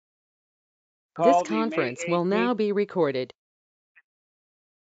This call the May conference will 18th. now be recorded.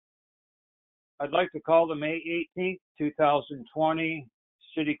 I'd like to call the May 18th, 2020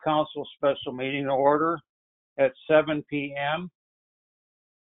 City Council special meeting to order at 7 p.m.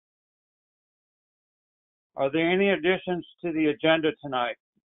 Are there any additions to the agenda tonight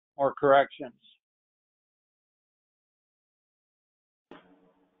or corrections?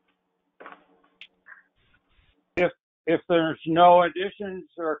 If there's no additions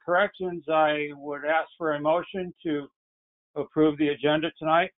or corrections, I would ask for a motion to approve the agenda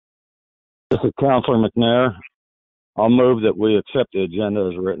tonight. This is Councilor McNair. I'll move that we accept the agenda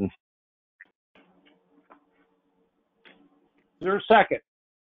as written. Is there a second?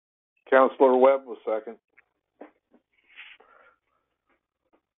 Councilor Webb was second.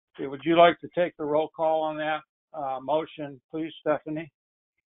 Okay, would you like to take the roll call on that motion, please, Stephanie?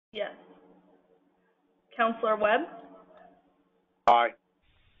 Yes. Counselor Webb? Aye.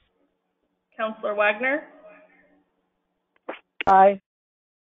 Counselor Wagner? Aye.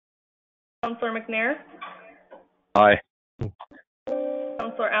 Counselor McNair? Aye.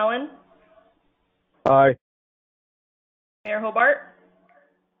 Counselor Allen? Aye. Mayor Hobart?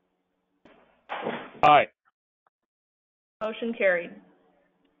 Aye. Motion carried.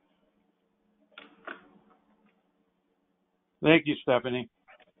 Thank you, Stephanie.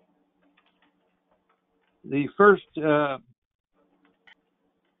 The first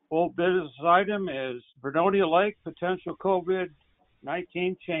old business item is Vernonia Lake potential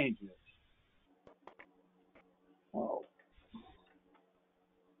COVID-19 changes. Whoa.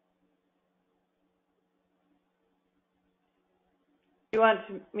 Do you want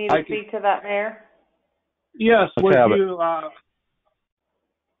me to speak to that, Mayor? Yes, Let's would have it. you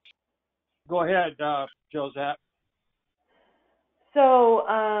go ahead, Josette? So,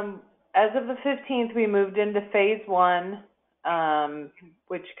 as of the 15th, we moved into phase 1,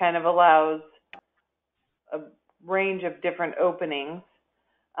 which kind of allows a range of different openings.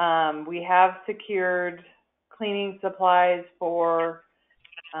 We have secured cleaning supplies for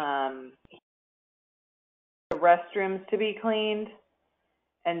the restrooms to be cleaned.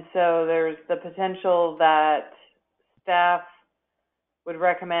 And so there's the potential that staff would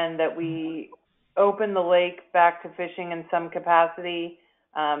recommend that we open the lake back to fishing in some capacity,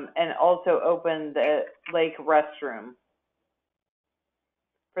 and also open the lake restroom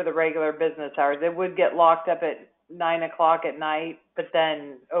for the regular business hours. It would get locked up at 9 o'clock at night, but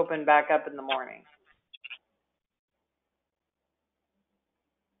then open back up in the morning.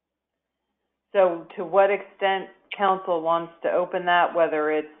 So to what extent council wants to open that,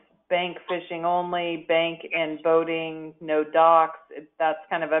 whether it's bank fishing only, bank and boating, no docks, that's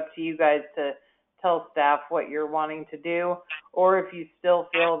kind of up to you guys to tell staff what you're wanting to do, or if you still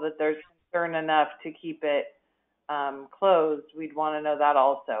feel that there's concern enough to keep it closed, we'd want to know that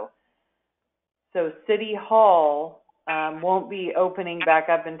also. So City Hall won't be opening back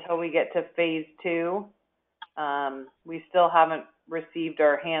up until we get to phase 2. We still haven't received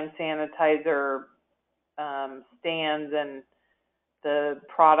our hand sanitizer stands and the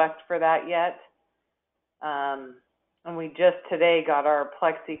product for that yet. And we just today got our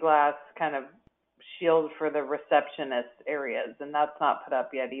plexiglass kind of shield for the receptionist areas, and that's not put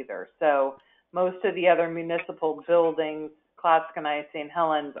up yet either. So most of the other municipal buildings, Clatskanie, St.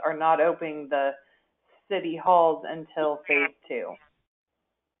 Helens, are not opening the city halls until phase 2.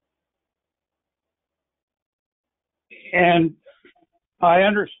 And I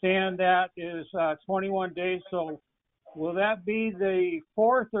understand that is 21 days. So will that be the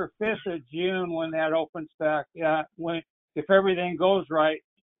 4th or 5th of June when that opens back? Yeah, if everything goes right,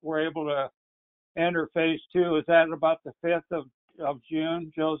 we're able to enter phase 2. Is that about the 5th of June,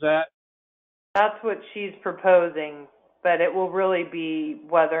 Josette? That's what she's proposing, but it will really be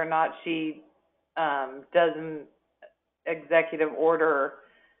whether or not she does an executive order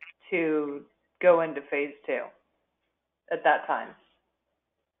to go into phase 2 at that time.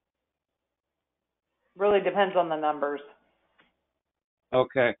 Really depends on the numbers.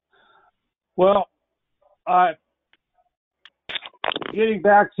 Okay. Well, getting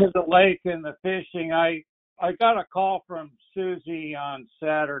back to the lake and the fishing, I got a call from Susie on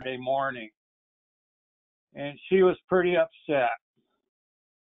Saturday morning, and she was pretty upset.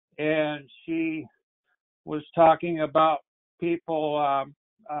 And she was talking about people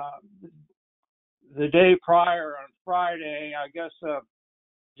the day prior on Friday, I guess a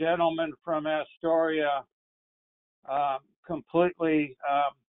gentleman from Astoria completely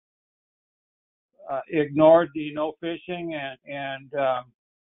ignored the no fishing, and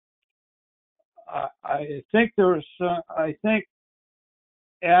I think I think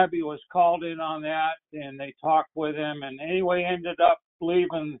Abby was called in on that, and they talked with him, and anyway ended up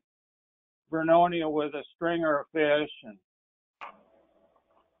leaving Vernonia with a stringer of fish.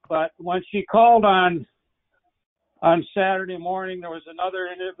 But when she called on Saturday morning, there was another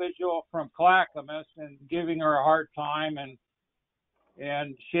individual from Clackamas and giving her a hard time,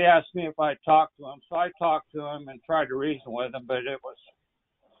 and she asked me if I'd talked to him. So I talked to him and tried to reason with him, but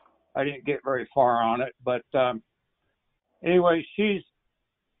I didn't get very far on it. But anyway, she's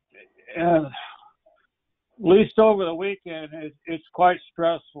at least over the weekend, it's quite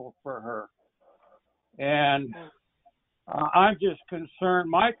stressful for her. And I'm just concerned.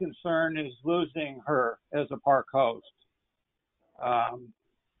 My concern is losing her as a park host.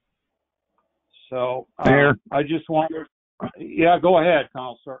 Mayor? I just wonder. Yeah, go ahead,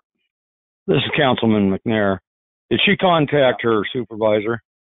 Counselor. This is Councilman McNair. Did she contact her supervisor?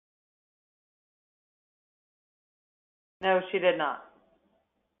 No, she did not.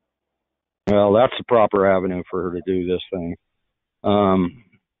 Well, that's the proper avenue for her to do this thing.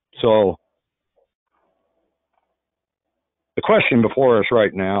 So the question before us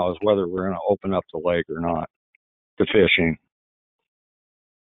right now is whether we're going to open up the lake or not to fishing.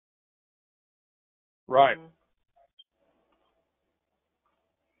 Right. Mhm.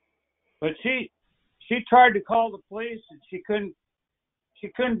 But she tried to call the police and she couldn't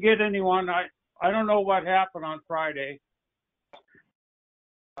get anyone. I don't know what happened on Friday.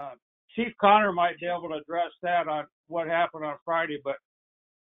 Chief Connor might be able to address that on what happened on Friday, but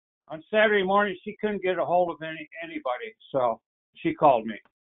on Saturday morning she couldn't get a hold of anybody, so she called me.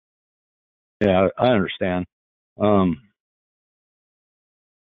 Yeah, I understand.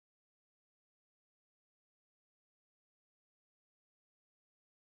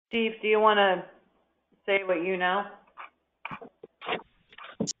 Steve, do you want to say what you know?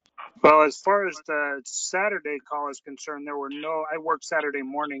 Well, as far as the Saturday call is concerned, I worked Saturday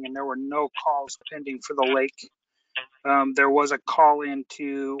morning and there were no calls pending for the lake. There was a call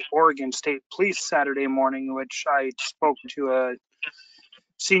into Oregon State Police Saturday morning, which I spoke to a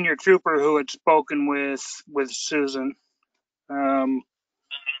senior trooper who had spoken with Susan. And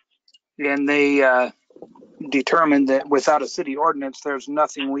they determined that without a city ordinance, there's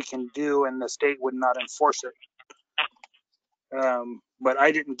nothing we can do and the state would not enforce it. But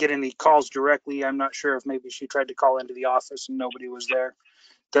I didn't get any calls directly. I'm not sure if maybe she tried to call into the office and nobody was there.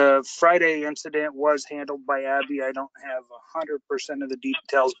 The Friday incident was handled by Abby. I don't have 100% of the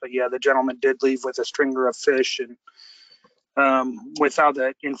details, but yeah, the gentleman did leave with a stringer of fish, and without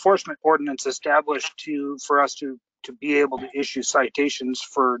the enforcement ordinance established for us to be able to issue citations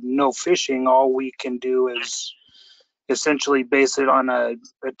for no fishing, all we can do is essentially base it on a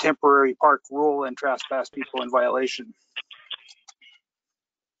temporary park rule and trespass people in violation.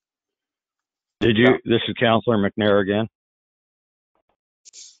 Did you? This is Counselor McNair again.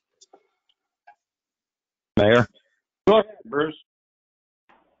 Mayor? Go ahead, Bruce.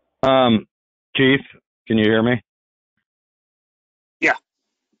 Chief, can you hear me? Yeah.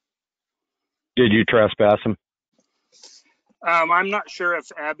 Did you trespass him? I'm not sure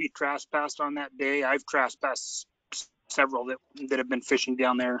if Abby trespassed on that day. I've trespassed several that have been fishing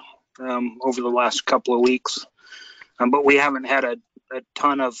down there over the last couple of weeks. But we haven't had a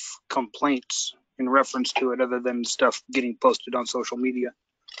ton of complaints in reference to it other than stuff getting posted on social media.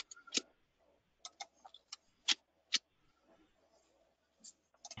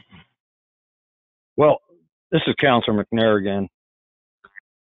 Well, this is Counselor McNair again.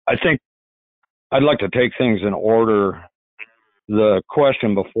 I think I'd like to take things in order. The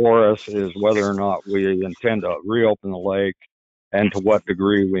question before us is whether or not we intend to reopen the lake and to what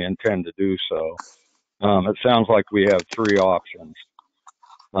degree we intend to do so. It sounds like we have three options.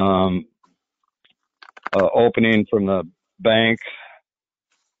 Opening from the banks,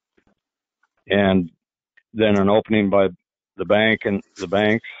 and then an opening by the bank and the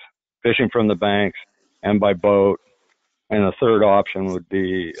banks, fishing from the banks, and by boat. And the third option would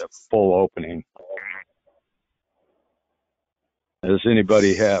be a full opening. Does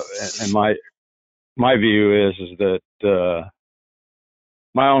anybody have? And my view is that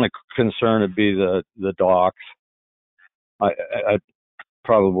my only concern would be the docks. I'd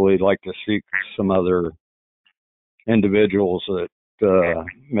probably like to seek some other individuals that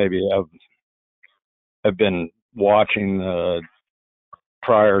maybe have been watching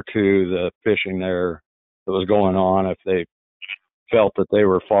prior to the fishing there that was going on, if they felt that they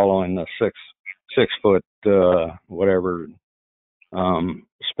were following the six foot whatever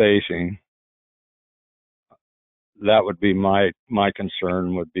spacing. That would be my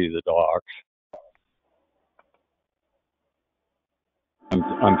concern, would be the docks.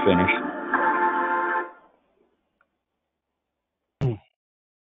 I'm finished.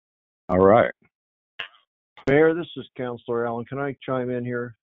 All right. Mayor, this is Counselor Allen. Can I chime in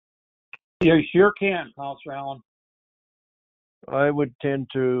here? You sure can, Counselor Allen. I would tend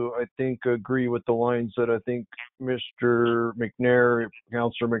to, I think, agree with the lines that I think Mr. McNair,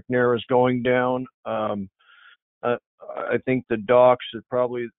 Councilor McNair is going down. I think the docks is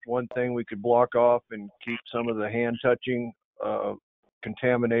probably one thing we could block off and keep some of the hand touching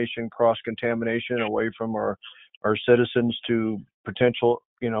contamination, cross contamination away from our citizens to potential,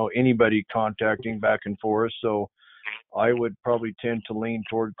 anybody contacting back and forth. So I would probably tend to lean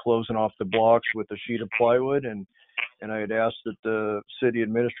toward closing off the blocks with a sheet of plywood, and I'd ask that the city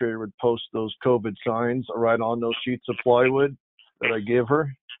administrator would post those COVID signs right on those sheets of plywood that I give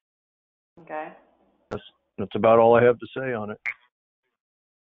her. Okay. That's about all I have to say on it.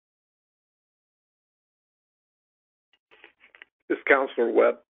 This is Counselor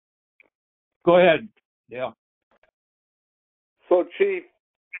Webb. Go ahead. Yeah. So, Chief,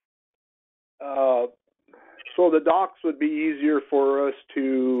 so the docks would be easier for us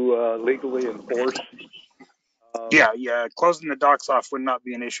to legally enforce? Yeah. Closing the docks off would not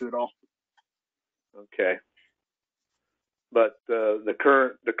be an issue at all. Okay. But the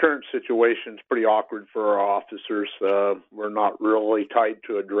current situation is pretty awkward for our officers. We're not really tied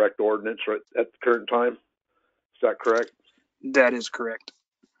to a direct ordinance right at the current time. Is that correct? That is correct.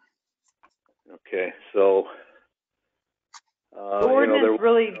 Okay, so The ordinance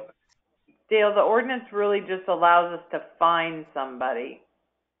Dale, the ordinance really just allows us to fine somebody.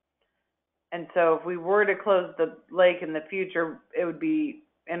 And so if we were to close the lake in the future, it would be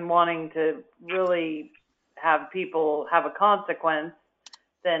in wanting to really have people have a consequence,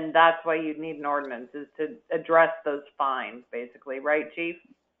 then that's why you'd need an ordinance, is to address those fines, basically, right, Chief?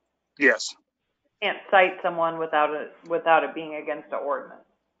 Yes. Can't cite someone without it being against an ordinance.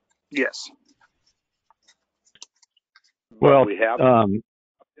 Yes. Well, we have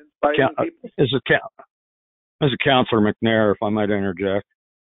as a Councilor McNair, if I might interject.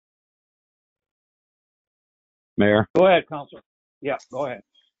 Mayor? Go ahead, Counselor. Yeah, go ahead.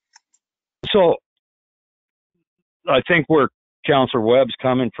 So I think where Councilor Webb's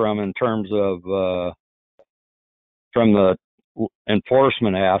coming from in terms of from the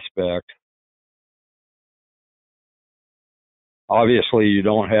enforcement aspect, obviously you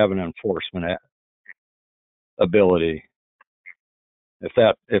don't have an enforcement ability.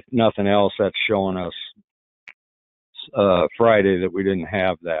 If nothing else, that's showing us Friday that we didn't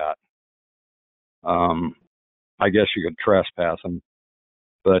have that. I guess you could trespass them,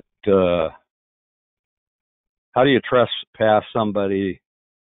 but how do you trespass somebody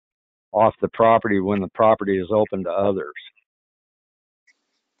off the property when the property is open to others?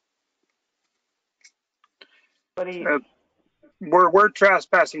 What do you? We're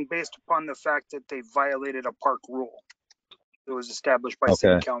trespassing based upon the fact that they violated a park rule that was established by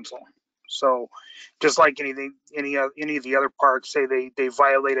City Council. So, just like any of the other parks, say they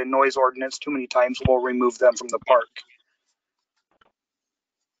violate a noise ordinance too many times, we'll remove them from the park.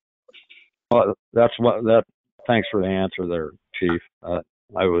 Well, thanks for the answer there, Chief. That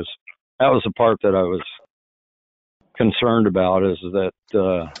was the part that I was concerned about, is that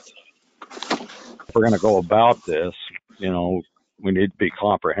if we're going to go about this, we need to be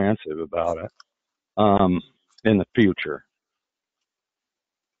comprehensive about it in the future.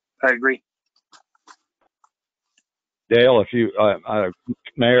 I agree. Dale,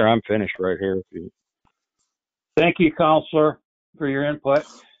 Mayor, I'm finished right here. Thank you, Counselor, for your input.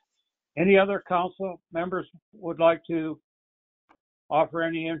 Any other council members would like to offer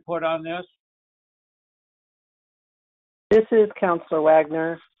any input on this? This is Counselor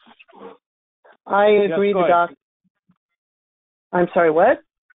Wagner. I agree the doc. I'm sorry, what?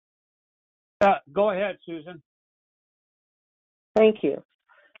 Go ahead, Susan. Thank you.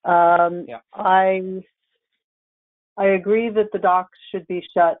 I agree that the docks should be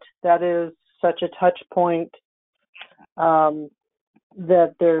shut. That is such a touch point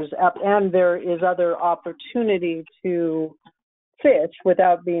that there is other opportunity to fish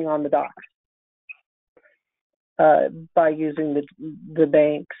without being on the docks by using the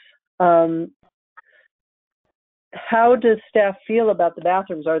banks. How does staff feel about the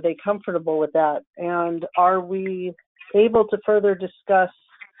bathrooms? Are they comfortable with that? And are we able to further discuss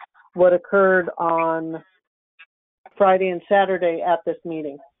what occurred on Friday and Saturday at this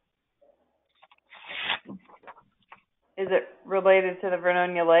meeting? Is it related to the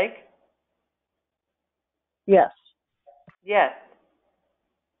Vernonia Lake? Yes. Yes.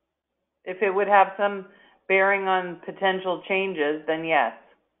 If it would have some bearing on potential changes, then yes.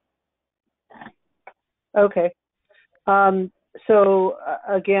 Okay. So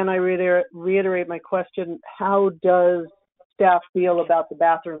again, I reiterate my question. How does staff feel about the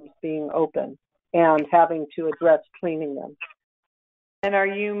bathrooms being open and having to address cleaning them? And are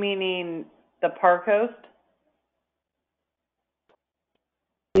you meaning the park host?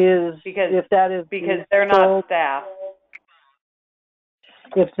 Because they're not staff.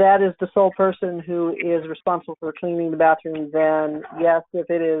 If that is the sole person who is responsible for cleaning the bathroom, then yes. If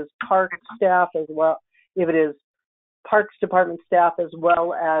it is park staff as well, if it is Parks Department staff as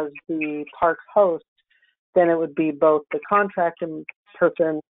well as the park host, then it would be both the contracted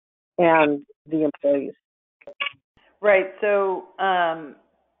person and the employees. Right. So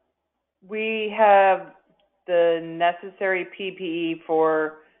we have the necessary PPE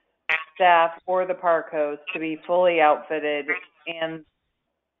for staff or the park host to be fully outfitted and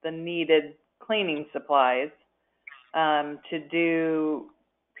the needed cleaning supplies to do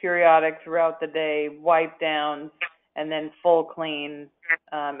periodic throughout the day wipe downs and then full clean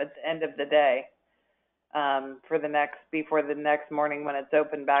at the end of the day before the next morning when it's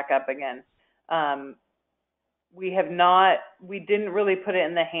open back up again. We didn't really put it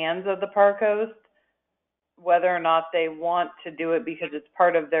in the hands of the park host whether or not they want to do it because it's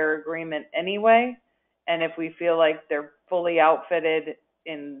part of their agreement anyway. And if we feel like they're fully outfitted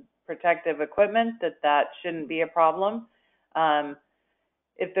in protective equipment, that shouldn't be a problem.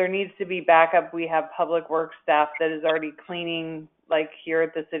 If there needs to be backup, we have public works staff that is already cleaning, like here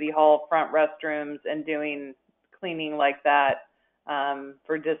at the City Hall, front restrooms and doing cleaning like that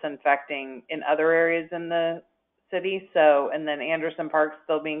for disinfecting in other areas in the city. So, and then Anderson Park's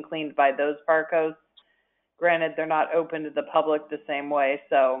still being cleaned by those park hosts. Granted, they're not open to the public the same way,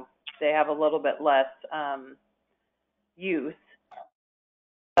 so they have a little bit less use.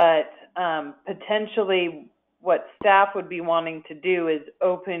 But potentially what staff would be wanting to do is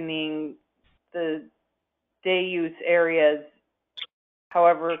opening the day use areas,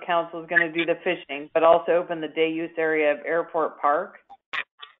 however council is going to do the fishing, but also open the day use area of Airport Park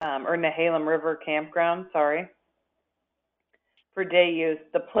or Nehalem River Campground, for day use.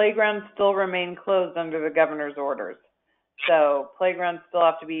 The playgrounds still remain closed under the governor's orders. So playgrounds still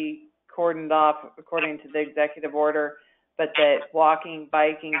have to be cordoned off according to the executive order, but that walking,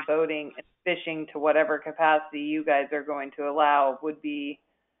 biking, boating, and fishing to whatever capacity you guys are going to allow would be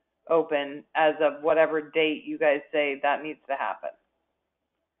open as of whatever date you guys say that needs to happen.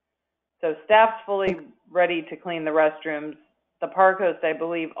 So staff's fully ready to clean the restrooms. The park host, I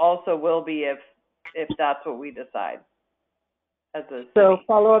believe, also will be if that's what we decide. So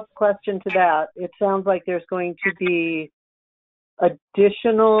follow-up question to that. It sounds like there's going to be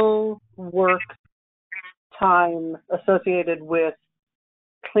additional work time associated with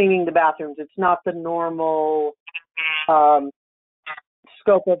cleaning the bathrooms. It's not the normal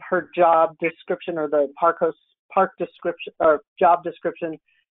scope of her job description or the park host description or job description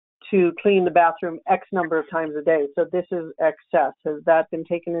to clean the bathroom X number of times a day. So this is excess. Has that been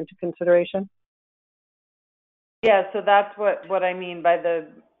taken into consideration? Yeah, so that's what I mean by the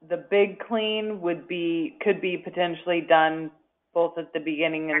big clean could be potentially done both at the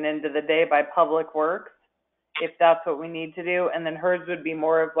beginning and end of the day by Public Works, if that's what we need to do. And then hers would be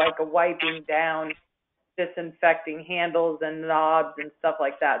more of like a wiping down, disinfecting handles and knobs and stuff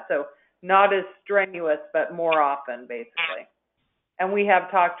like that. So not as strenuous, but more often, basically. And we have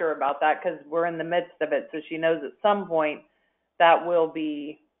talked to her about that because we're in the midst of it. So she knows at some point that will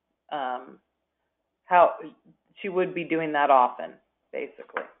be how she would be doing that often,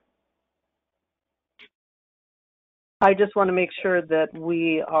 basically. I just want to make sure that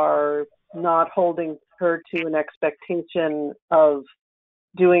we are not holding her to an expectation of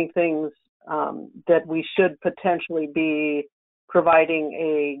doing things that we should potentially be providing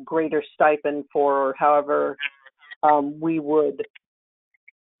a greater stipend for, or however we would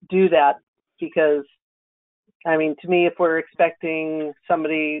do that. Because, I mean, to me, if we're expecting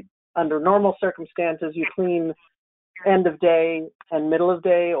somebody under normal circumstances, you clean end of day and middle of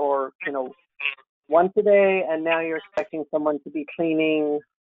day, or, once a day, and now you're expecting someone to be cleaning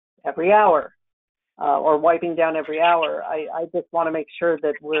every hour or wiping down every hour. I just want to make sure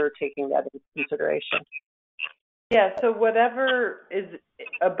that we're taking that into consideration. Yeah, so whatever is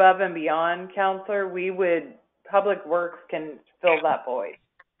above and beyond, Counselor, Public Works can fill that void.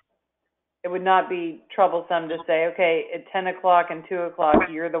 It would not be troublesome to say, okay, at 10 o'clock and 2 o'clock,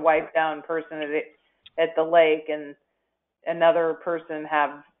 you're the wipe down person at the lake, and another person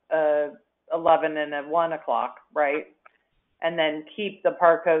have 11 and a 1 o'clock, right? And then keep the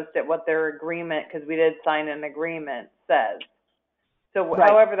park host at what their agreement, because we did sign an agreement, says. So right.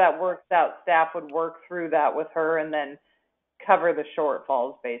 However that works out, staff would work through that with her and then cover the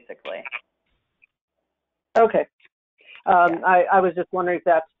shortfalls, basically. Okay. I was just wondering if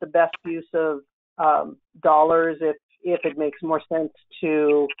that's the best use of dollars, if it makes more sense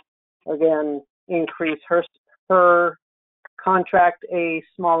to, again, increase her contract a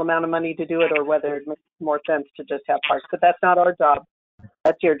small amount of money to do it, or whether it makes more sense to just have parks. But that's not our job.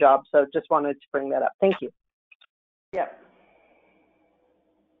 That's your job. So just wanted to bring that up. Thank you. Yep.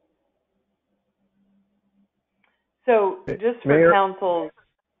 So just for Mayor? council's,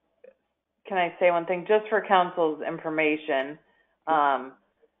 can I say one thing? Just for council's information,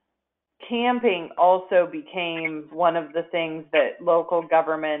 camping also became one of the things that local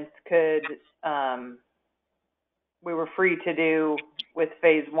governments could, we were free to do with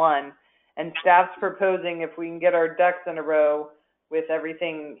phase one. And staff's proposing, if we can get our ducks in a row with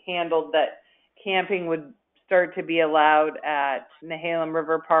everything handled, that camping would start to be allowed at Nehalem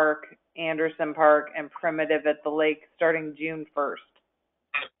River Park, Anderson Park, and Primitive at the lake starting June 1st.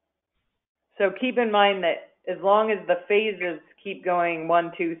 So keep in mind that as long as the phases keep going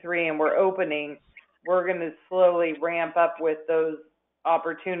 1, 2, 3, and we're opening, we're going to slowly ramp up with those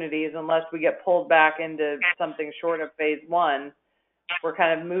opportunities unless we get pulled back into something short of phase one. We're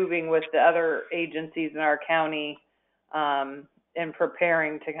kind of moving with the other agencies in our county and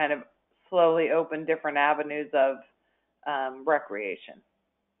preparing to kind of slowly open different avenues of recreation.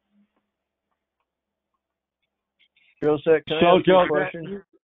 Josette, can I ask you a question?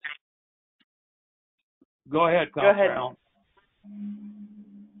 Go ahead, Go ahead. Councilor.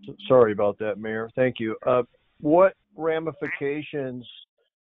 Sorry about that, Mayor. Thank you. What ramifications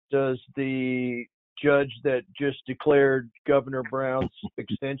does the judge that just declared Governor Brown's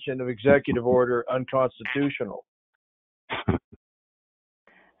extension of executive order unconstitutional?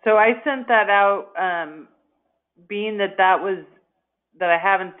 So I sent that out, being that I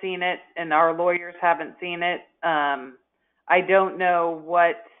haven't seen it and our lawyers haven't seen it. I don't know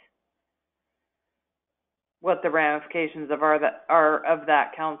what the ramifications are of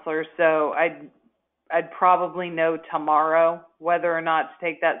that, Counselor. So I'd probably know tomorrow whether or not to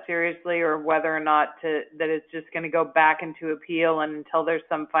take that seriously, or whether or not that it's just going to go back into appeal, and until there's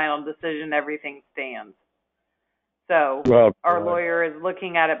some final decision, everything stands. So our lawyer is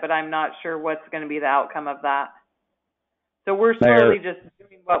looking at it, but I'm not sure what's going to be the outcome of that. So we're slowly just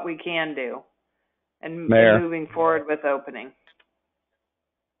doing what we can do and moving forward with opening.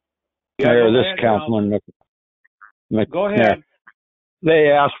 Mayor, this is Councilman Go ahead.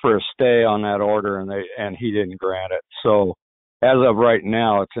 They asked for a stay on that order, and he didn't grant it. So as of right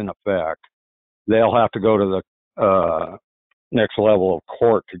now, it's in effect. They'll have to go to the next level of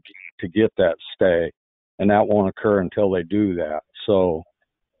court to get that stay, and that won't occur until they do that. So,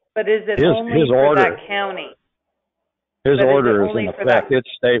 but is it only for that county? His order is in effect. It's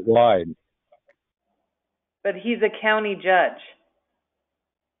statewide. But he's a county judge.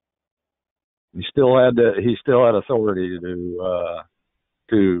 He still had authority to.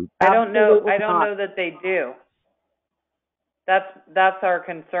 I don't know that they do. That's our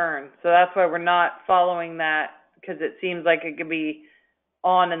concern. So that's why we're not following that, because it seems like it could be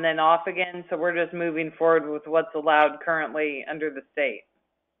on and then off again. So we're just moving forward with what's allowed currently under the state.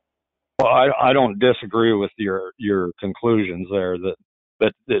 Well, I don't disagree with your conclusions there.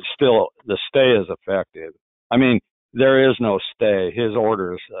 But it's still, the stay is effective. I mean, there is no stay. His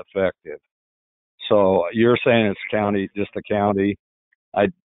order is effective. So you're saying it's just a county.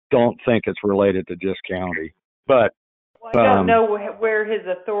 I don't think it's related to just county. But I don't know where his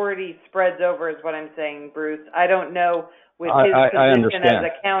authority spreads over, is what I'm saying, Bruce. I don't know with his position as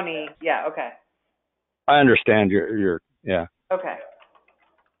a county. Yeah, okay. I understand your yeah. Okay.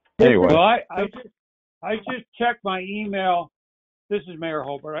 Anyway. Well, I just checked my email. This is Mayor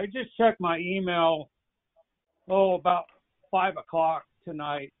Hobart. I just checked my email about 5 o'clock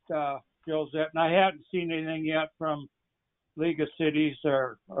tonight, Josette, and I hadn't seen anything yet from League of Cities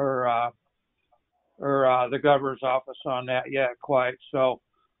or the governor's office on that yet quite. So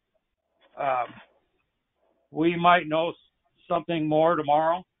we might know something more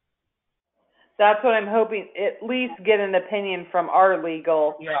tomorrow. That's what I'm hoping, at least get an opinion from our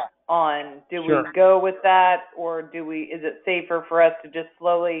legal on, do we go with that, or is it safer for us to just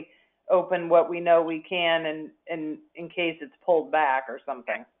slowly open what we know we can, and in case it's pulled back or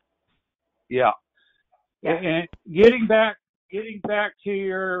something. Yeah. And getting back to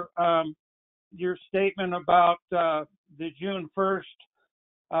your statement about the June 1st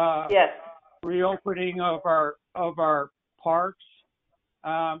reopening of our parks.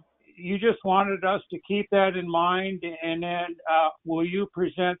 You just wanted us to keep that in mind, and then will you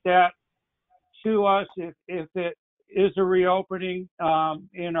present that to us if it is a reopening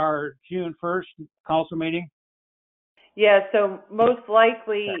in our June 1st council meeting? Yeah, so most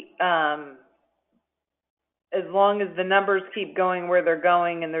likely, as long as the numbers keep going where they're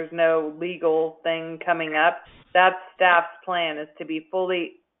going and there's no legal thing coming up, that's staff's plan, is to be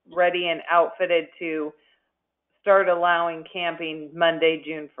fully ready and outfitted to start allowing camping Monday,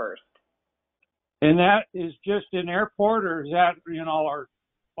 June 1st. And that is just in airport, or is that in all our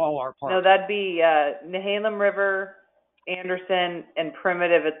parks? No, that'd be Nehalem River, Anderson, and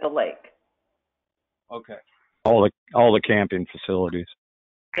Primitive at the lake. Okay. All the camping facilities.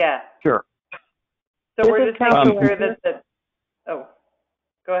 Yeah. Sure. So we're just making sure that oh,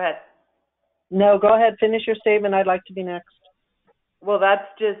 go ahead. No, go ahead. Finish your statement. I'd like to be next. Well, that's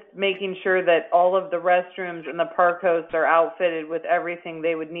just making sure that all of the restrooms in the park hosts are outfitted with everything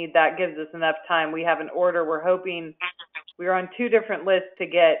they would need. That gives us enough time. We have an order. We're hoping we're on 2 different lists to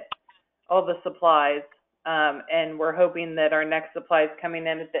get all the supplies, and we're hoping that our next supply is coming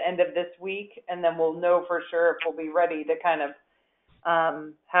in at the end of this week, and then we'll know for sure if we'll be ready to kind of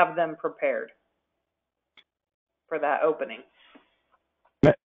have them prepared for that opening.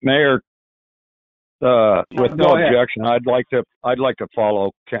 Mayor, with no objection, I'd like to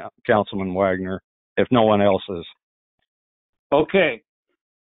follow Councilman Wagner if no one else is. Okay.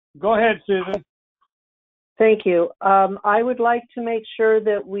 Go ahead, Susan. Thank you. I would like to make sure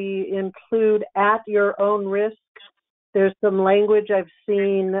that we include at your own risk. There's some language I've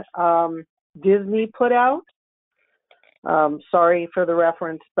seen Disney put out. Sorry for the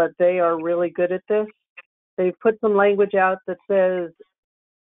reference, but they are really good at this. They've put some language out that says,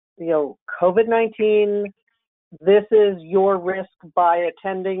 COVID-19, this is your risk by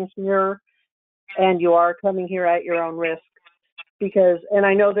attending here, and you are coming here at your own risk. And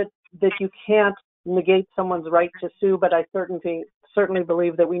I know that you can't negate someone's right to sue, but I certainly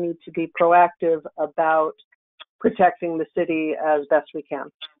believe that we need to be proactive about protecting the city as best we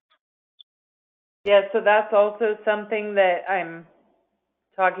can. Yeah, so that's also something that I'm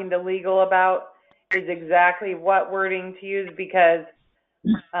talking to legal about, is exactly what wording to use, because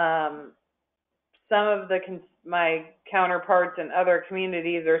some of my counterparts in other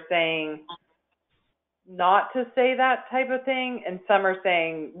communities are saying not to say that type of thing, and some are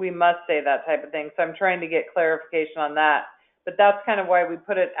saying we must say that type of thing. So I'm trying to get clarification on that. But that's kind of why we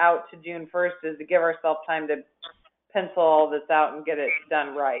put it out to June 1st, is to give ourselves time to pencil all this out and get it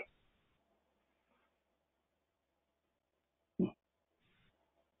done right.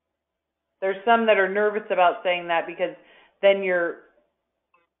 There's some that are nervous about saying that, because then you're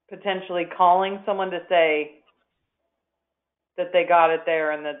potentially calling someone to say that they got it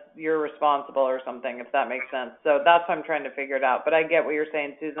there and that you're responsible or something, if that makes sense. So that's why I'm trying to figure it out. But I get what you're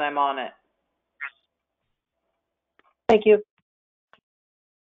saying, Susan. I'm on it. Thank you.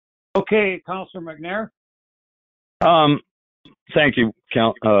 Okay, Councilor McNair. Thank you,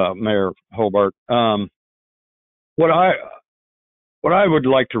 Mayor Hobart. What I would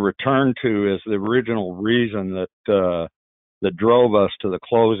like to return to is the original reason that drove us to the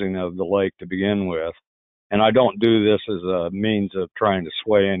closing of the lake to begin with. And I don't do this as a means of trying to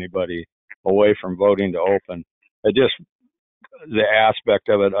sway anybody away from voting to open. The aspect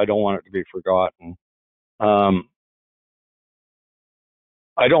of it, I don't want it to be forgotten.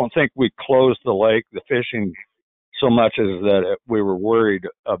 I don't think we closed the lake, the fishing, so much as that we were worried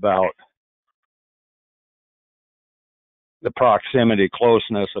about the proximity,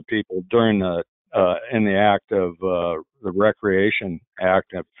 closeness of people during in the act of the recreation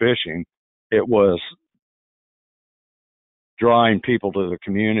act of fishing. It was drawing people to the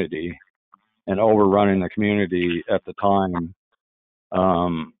community and overrunning the community at the time.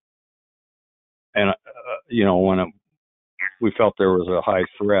 When we felt there was a high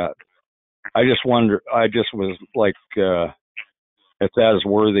threat. I just was like, if that is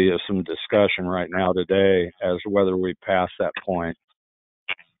worthy of some discussion right now today as to whether we pass that point.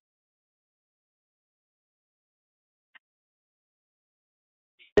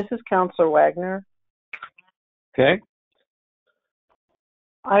 This is Councilor Wagner. Okay.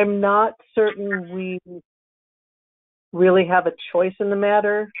 I'm not certain we really have a choice in the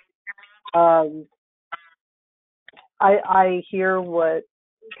matter. I hear what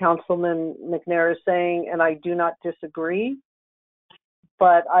Councilman McNair is saying, and I do not disagree.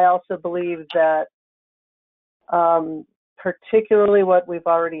 But I also believe that particularly what we've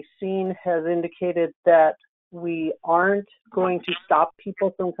already seen has indicated that we aren't going to stop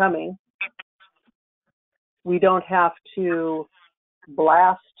people from coming. We don't have to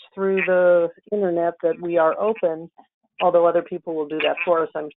blast through the internet that we are open, although other people will do that for us,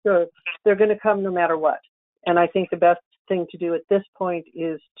 I'm sure. They're going to come no matter what. And I think the best thing to do at this point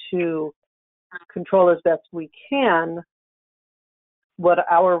is to control as best we can what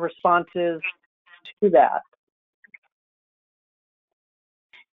our response is to that.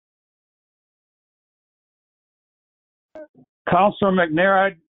 Councilor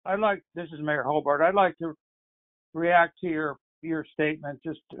McNair, this is Mayor Hobart. I'd like to react to your statement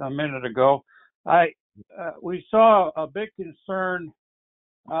just a minute ago. we saw a big concern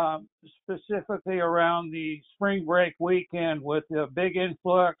specifically around the spring break weekend with the big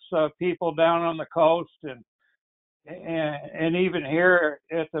influx of people down on the coast and even here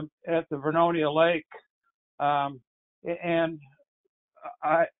at the Vernonia Lake. And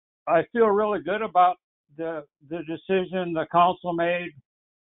I feel really good about the decision the council made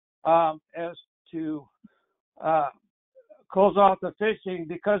as to close off the fishing,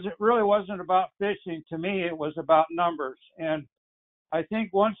 because it really wasn't about fishing. To me, it was about numbers. And I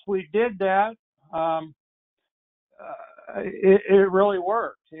think once we did that, it really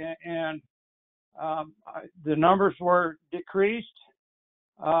worked. And the numbers were decreased.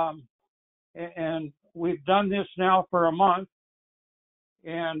 And we've done this now for a month.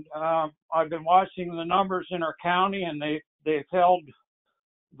 And I've been watching the numbers in our county, and they've held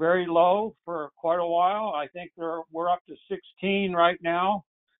very low for quite a while. I think we're up to 16 right now,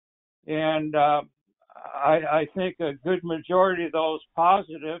 and I think a good majority of those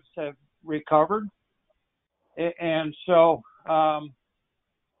positives have recovered. And so I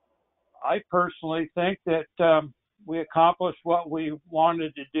personally think that we accomplished what we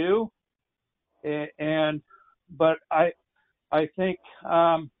wanted to do. But I think,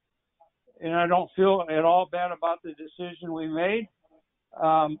 and I don't feel at all bad about the decision we made.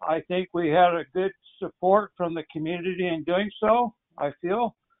 I think we had a good support from the community in doing so, I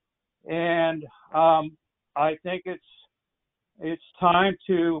feel. And I think it's time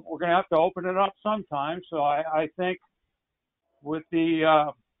we're going to have to open it up sometime. So I think with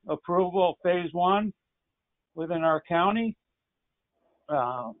the approval of phase 1 within our county,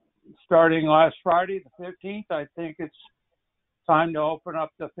 starting last Friday, the 15th, I think it's time to open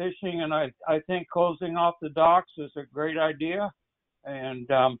up the fishing. And I think closing off the docks is a great idea. And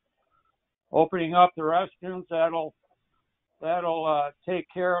opening up the restrooms, that'll take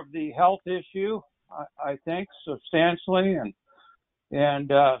care of the health issue, I think, substantially.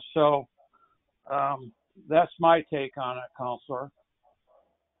 And so that's my take on it, Counselor.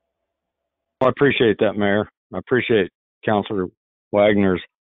 Well, I appreciate that, Mayor. I appreciate Counselor Wagner's.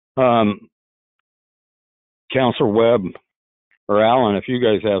 Counselor Webb or Allen, if you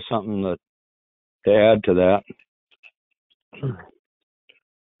guys have something to add to that.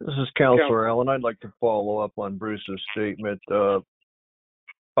 This is Counselor Allen. I'd like to follow up on Bruce's statement.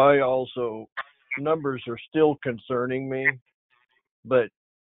 I also, numbers are still concerning me, but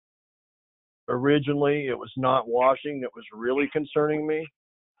originally it was not washing that was really concerning me,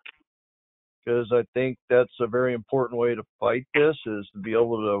 because I think that's a very important way to fight this, is to be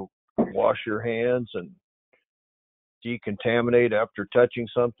able to wash your hands and decontaminate after touching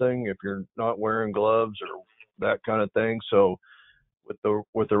something if you're not wearing gloves or that kind of thing. So with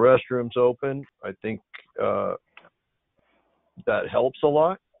the restrooms open, I think that helps a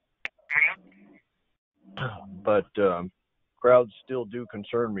lot. But crowds still do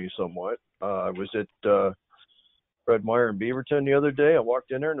concern me somewhat. I was at Fred Meyer in Beaverton the other day. I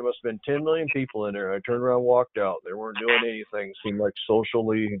walked in there and there must have been 10 million people in there. I turned around and walked out. They weren't doing anything, seemed like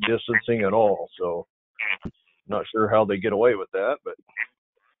socially distancing at all. So not sure how they get away with that, but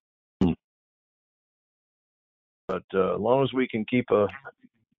as long as we can keep a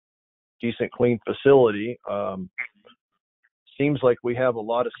decent, clean facility, seems like we have a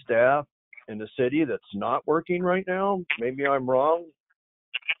lot of staff in the city that's not working right now. Maybe I'm wrong.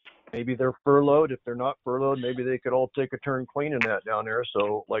 Maybe they're furloughed. If they're not furloughed, maybe they could all take a turn cleaning that down there.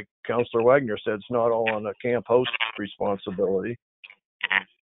 So like Councilor Wagner said, it's not all on the camp host responsibility.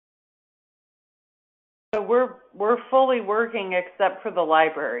 So we're fully working except for the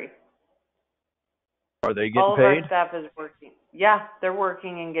library. Are they getting all paid? All of our staff is working. Yeah, they're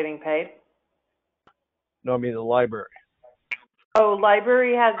working and getting paid. No, I mean the library. Oh,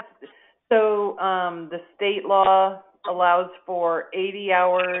 library has, so the state law allows for 80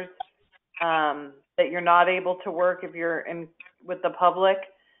 hours that you're not able to work if you're in with the public,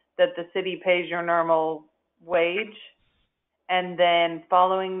 that the city pays your normal wage. And then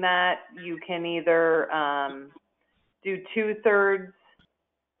following that, you can either do 2/3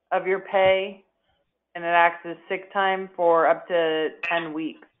 of your pay, and it acts as sick time for up to 10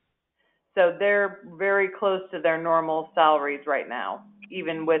 weeks. So they're very close to their normal salaries right now,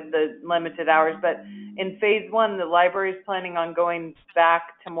 even with the limited hours. But in phase 1, the library is planning on going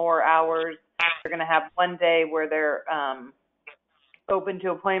back to more hours. They're going to have one day where they're open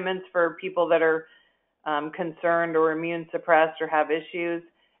to appointments for people that are concerned or immune suppressed or have issues.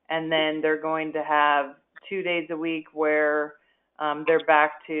 And then they're going to have 2 days a week where they're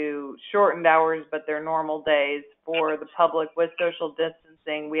back to shortened hours, but they're normal days for the public with social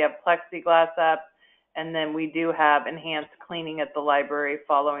distancing. We have plexiglass up, and then we do have enhanced cleaning at the library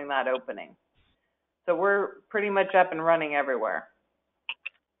following that opening. So we're pretty much up and running everywhere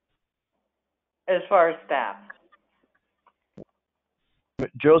as far as staff.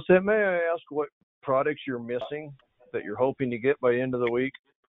 Joseph, may I ask what products you're missing that you're hoping to get by the end of the week?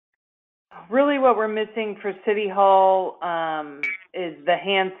 Really what we're missing for City Hall is the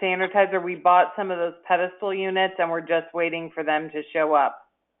hand sanitizer. We bought some of those pedestal units and we're just waiting for them to show up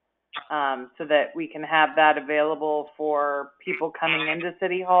so that we can have that available for people coming into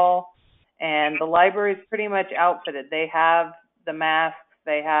City Hall. And the library is pretty much outfitted. They have the masks,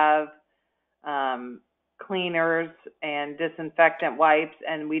 they have cleaners and disinfectant wipes,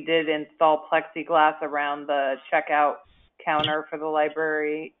 and we did install plexiglass around the checkout counter for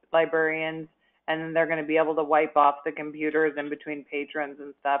the librarians, and then they're going to be able to wipe off the computers in between patrons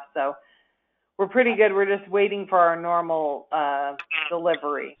and stuff. So we're pretty good. We're just waiting for our normal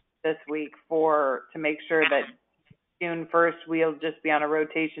delivery this week to make sure that June 1st we'll just be on a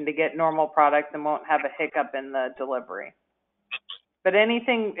rotation to get normal products and won't have a hiccup in the delivery. But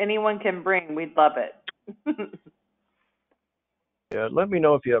anything anyone can bring, we'd love it. Yeah, let me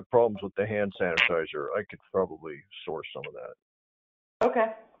know if you have problems with the hand sanitizer. I could probably source some of that.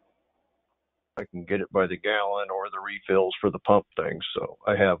 Okay. I can get it by the gallon or the refills for the pump things, so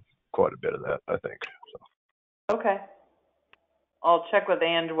I have quite a bit of that, I think. So. Okay. I'll check with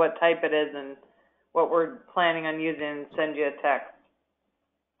Ange what type it is and what we're planning on using and send you a text.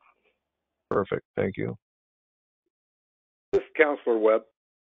 Perfect. Thank you. This is Counselor Webb.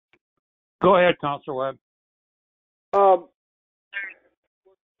 Go ahead, Counselor Webb. So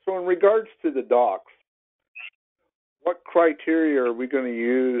in regards to the docks, what criteria are we going to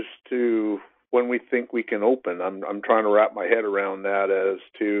use to when we think we can open? I'm trying to wrap my head around that as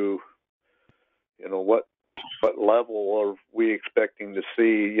to, what level are we expecting to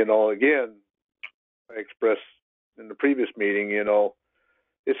see? Again, I expressed in the previous meeting,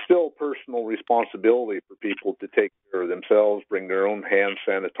 it's still personal responsibility for people to take care of themselves, bring their own hand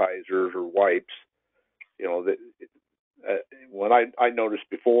sanitizers or wipes. When I noticed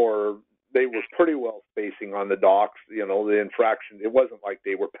before, they were pretty well spacing on the docks. The infraction, it wasn't like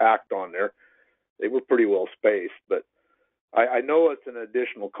they were packed on there. They were pretty well spaced. But I know it's an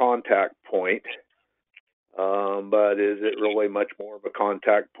additional contact point. But is it really much more of a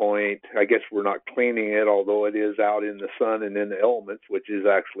contact point? I guess we're not cleaning it, although it is out in the sun and in the elements, which is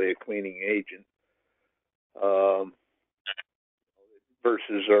actually a cleaning agent.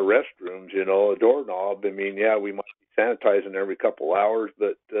 Versus our restrooms, a doorknob. We might be sanitizing every couple hours,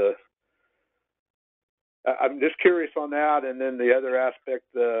 but I'm just curious on that. And then the other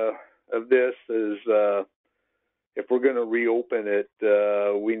aspect of this is if we're going to reopen it,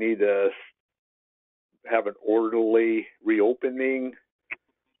 we need to have an orderly reopening.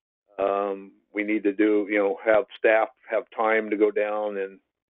 We need to have staff have time to go down and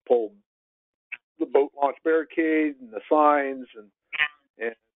pull the boat launch barricade and the signs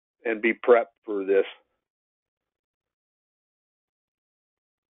and be prepped for this.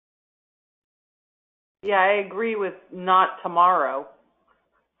 Yeah, I agree with not tomorrow,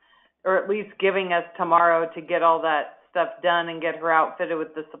 or at least giving us tomorrow to get all that stuff done and get her outfitted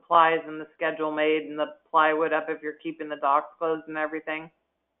with the supplies and the schedule made and the plywood up if you're keeping the docks closed and everything.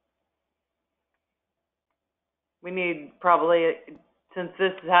 We need probably, since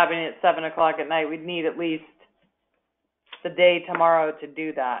this is happening at 7 o'clock at night, we'd need at least the day tomorrow to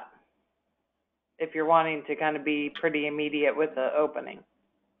do that if you're wanting to kind of be pretty immediate with the opening.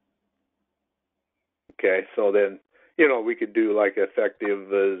 Okay, so then, we could do like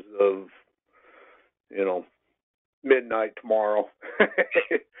effective as of, midnight tomorrow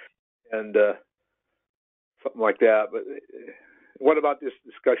and something like that. But what about this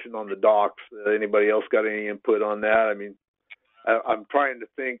discussion on the docks? Anybody else got any input on that? I'm trying to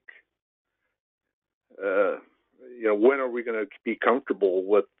think, when are we going to be comfortable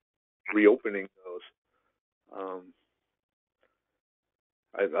with reopening those?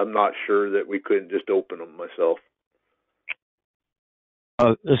 I'm not sure that we couldn't just open them myself.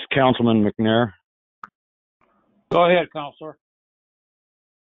 This is Councilman McNair. Go ahead, Counselor.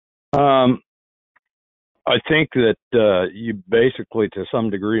 I think that you basically, to some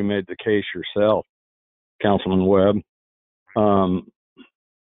degree, made the case yourself, Councilman Webb.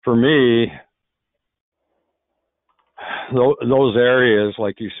 For me, those areas,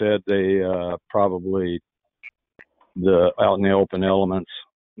 like you said, they probably out in the open elements,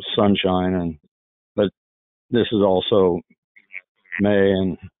 sunshine, but this is also May,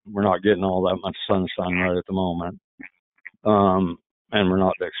 and we're not getting all that much sunshine right at the moment, and we're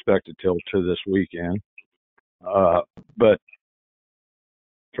not expected till to this weekend. But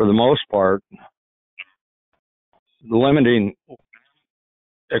for the most part,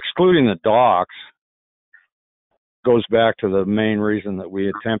 excluding the docks, goes back to the main reason that we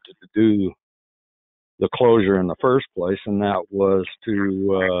attempted to do the closure in the first place, and that was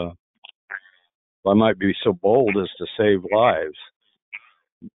to, I might be so bold as to save lives,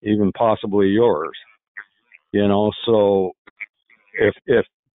 even possibly yours. So if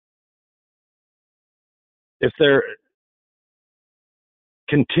there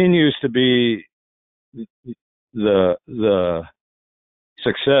continues to be the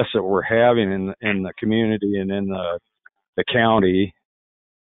success that we're having in the community and in the county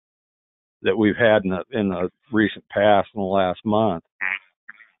that we've had in the recent past in the last month,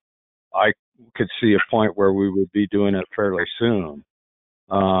 I could see a point where we would be doing it fairly soon,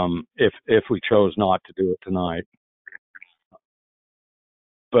 if we chose not to do it tonight.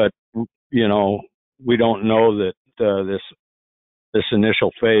 But we don't know that this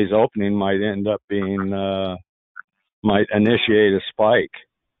initial phase opening might end up being might initiate a spike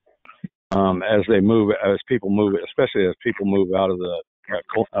as people move, especially as people move out of the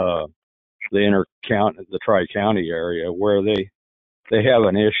tri-county area where they have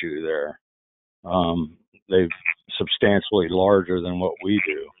an issue there. They're substantially larger than what we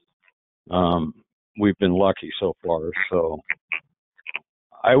do. We've been lucky so far, so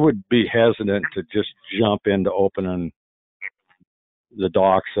I would be hesitant to just jump into opening the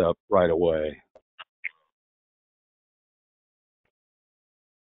docks up right away.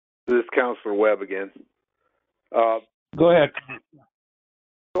 This is Councilor Webb again. Go ahead.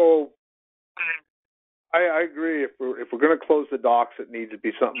 So I agree. If we're going to close the docks, it needs to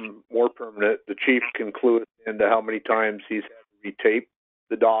be something more permanent. The chief can clue us into how many times he's had to retape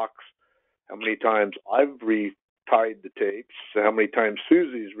the docks, how many times I've retied the tapes, how many times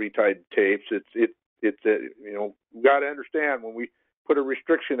Susie's retied the tapes. We got to understand, when we put a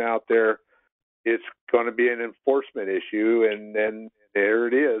restriction out there, it's going to be an enforcement issue, and then there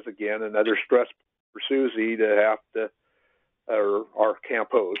it is again, another stress for Susie to have to, or our camp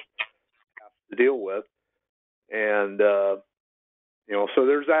host, have to deal with. And so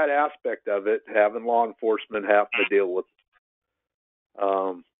there's that aspect of it, having law enforcement having to deal with.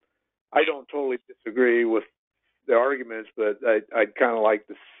 I don't totally disagree with the arguments, but I'd kind of like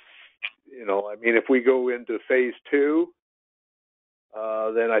to, if we go into phase 2,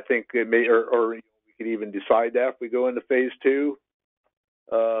 then I think it may, or we could even decide that if we go into phase 2,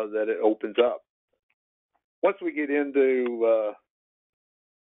 that it opens up. Once we get into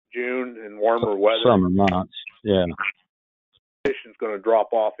June and warmer weather, summer months, yeah, competition's going to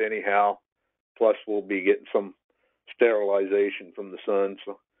drop off anyhow. Plus, we'll be getting some sterilization from the sun.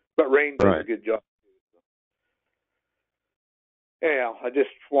 So, but rain does a good job. Yeah, I just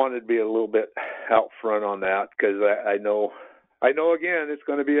wanted to be a little bit out front on that, because I know again it's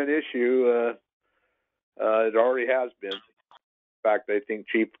going to be an issue. It already has been. In fact, I think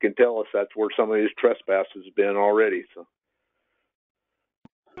Chief can tell us that's where some of his trespasses have been already. So,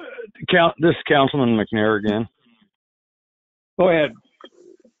 this is Councilman McNair again. Go ahead.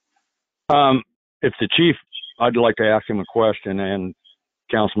 If the chief, I'd like to ask him a question, and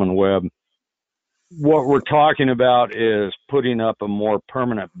Councilman Webb. What we're talking about is putting up a more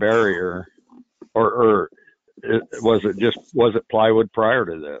permanent barrier, or was it plywood prior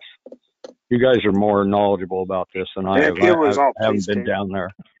to this? You guys are more knowledgeable about this than I have. I haven't been down there.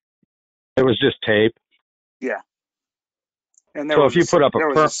 It was just tape. Yeah. And there was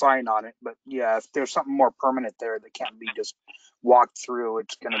a sign on it, but yeah, if there's something more permanent there that can't be just walked through,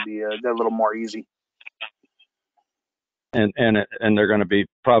 it's going to be a little more easy. And they're going to be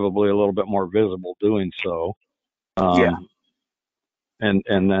probably a little bit more visible doing so. Yeah. And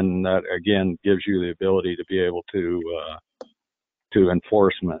then that again gives you the ability to be able to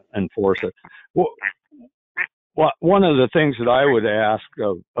enforce it. Well, one of the things that I would ask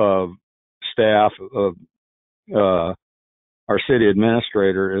of staff, of our city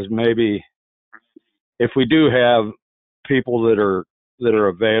administrator, is maybe if we do have people that are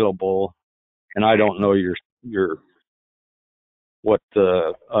available, and I don't know what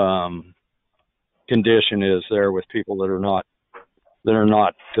the condition is there with people that are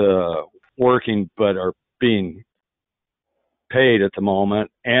not working but are being paid at the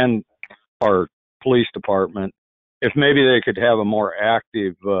moment, and our police department, if maybe they could have a more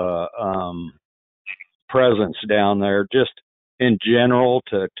active presence down there, just in general,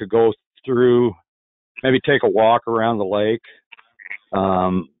 to go through, maybe take a walk around the lake,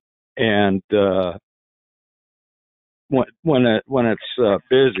 and when it's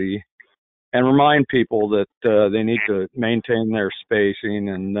busy, and remind people that they need to maintain their spacing,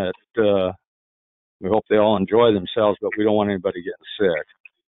 and that we hope they all enjoy themselves, but we don't want anybody getting sick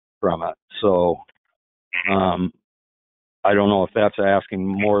from it. So I don't know if that's asking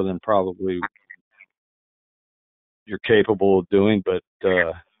more than probably you're capable of doing, but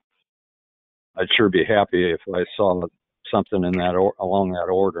I'd sure be happy if I saw something in that along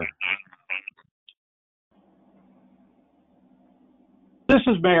that order. This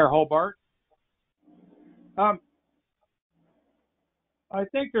is Mayor Hobart. I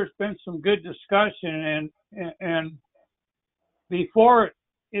think there's been some good discussion, and before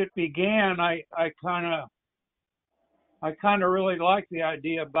it began, I kind of really liked the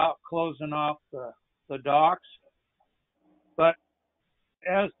idea about closing off the docks. But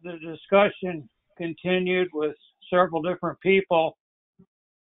as the discussion continued with several different people,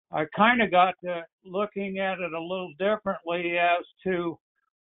 I kind of got to looking at it a little differently as to,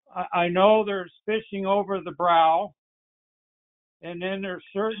 I know there's fishing over the brow, and then there's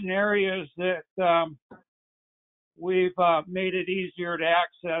certain areas that we've made it easier to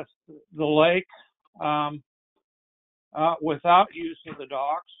access the lake without use of the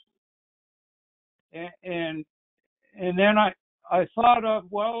docks. And then I thought of,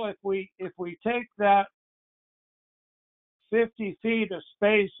 well, if we take that 50 feet of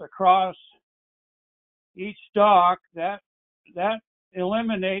space across each dock, that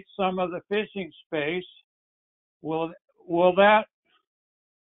eliminates some of the fishing space. Will that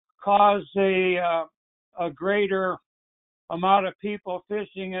cause a greater amount of people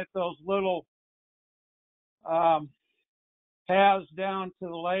fishing at those little paths down to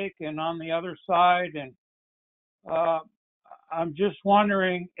the lake and on the other side? And I'm just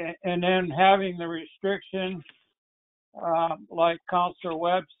wondering, and then having the restriction, like Councilor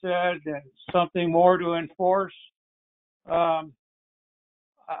Webb said, and something more to enforce.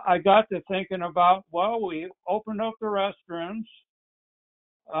 I got to thinking about, well, we opened up the restrooms,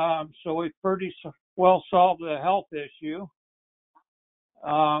 so we pretty well solved the health issue.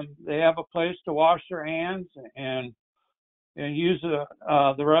 They have a place to wash their hands and use the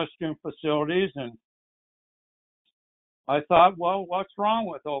restroom facilities. And I thought, well, what's wrong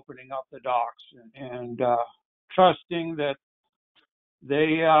with opening up the docks and trusting that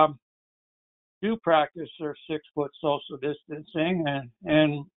they do practice their 6-foot social distancing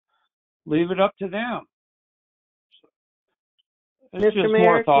and leave it up to them. It's Mr. just Mayor,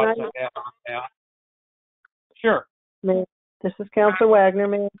 more thoughts I have on that. Sure. This is Councilor Wagner.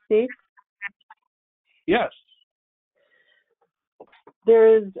 May I speak? Yes.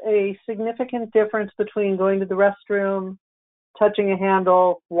 There is a significant difference between going to the restroom, touching a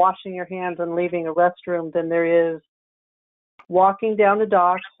handle, washing your hands, and leaving a restroom than there is walking down the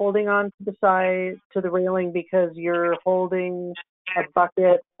dock, holding on to the side, to the railing because you're holding a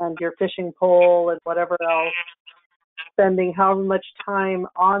bucket and your fishing pole and whatever else, spending how much time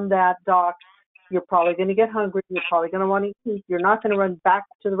on that dock. You're probably going to get hungry. You're probably going to want to eat. You're not going to run back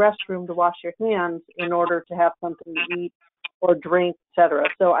to the restroom to wash your hands in order to have something to eat or drink, etc.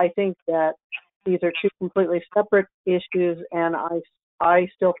 So I think that these are two completely separate issues, and I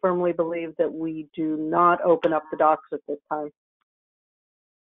still firmly believe that we do not open up the docks at this time.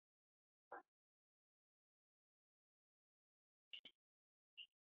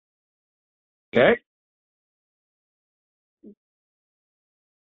 Okay.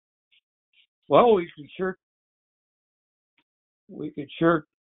 Well, we could sure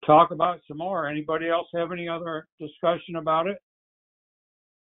talk about it some more. Anybody else have any other discussion about it?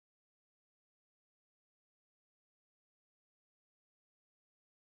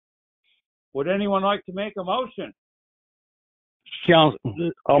 Would anyone like to make a motion? This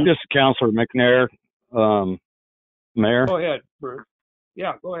is Councilor McNair, Mayor. Go ahead, Bruce.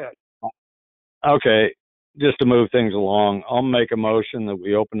 Yeah, go ahead. Okay, just to move things along, I'll make a motion that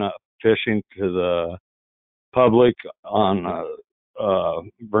we open up fishing to the public on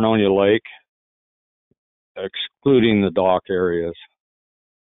Vernonia Lake, excluding the dock areas.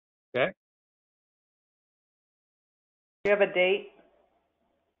 Okay. Do you have a date?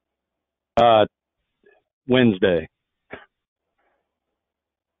 Wednesday.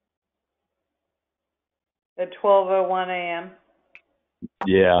 At 12:01 a.m.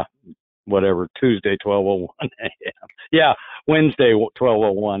 Yeah, whatever. Tuesday, 12:01 a.m. Yeah, Wednesday,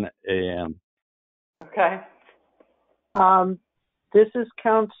 12:01 a.m. Okay. This is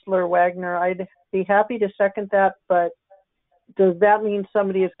Councilor Wagner. I'd be happy to second that, but does that mean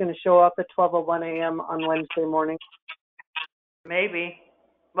somebody is going to show up at 12:01 a.m. on Wednesday morning? Maybe.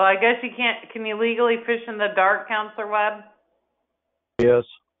 Well, I guess you can't. Can you legally fish in the dark, Councilor Webb? Yes.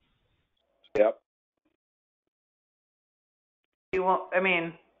 Yep. You won't. I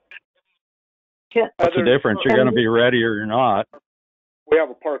mean, What's the difference? You're going to be ready or you're not. We have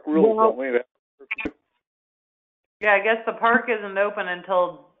a park rule, don't we? yeah, I guess the park isn't open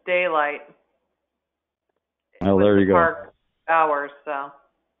until daylight. Well, there you go. Park hours. So,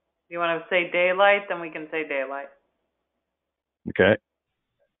 you want to say daylight? Then we can say daylight. Okay.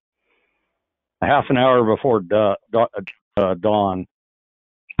 A half an hour before dawn.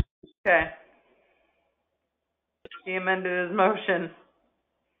 Okay. He amended his motion.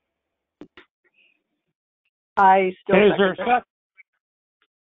 I still Is second there a it. second?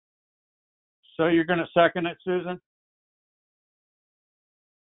 So you're going to second it, Susan?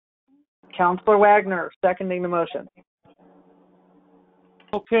 Counselor Wagner, seconding the motion.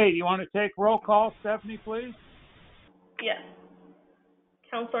 Okay, you want to take roll call, Stephanie, please? Yes.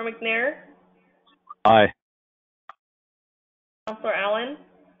 Counselor McNair, Aye. Counselor Allen,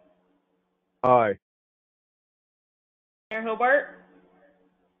 Aye. Mayor Hobart,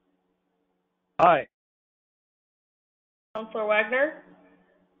 Aye. Counselor Wagner,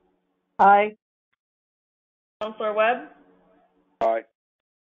 Aye. Counselor Webb, Aye.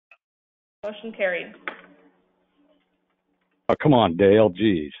 motion carried. Oh, come on, Dale.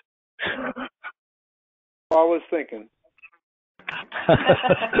 Geez. I was thinking.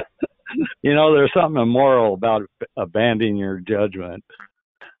 You know, there's something immoral about abandoning your judgment.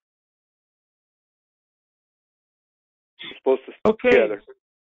 We're supposed to stick Okay. together.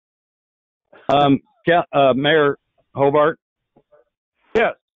 Mayor Hobart,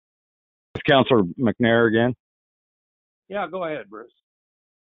 Yes. it's Councilor McNair again. Yeah, go ahead, Bruce.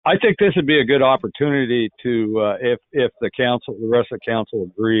 I think this would be a good opportunity to, if the rest of the council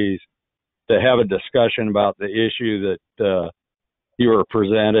agrees, to have a discussion about the issue that you were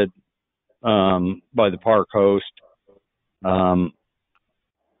presented by the park host.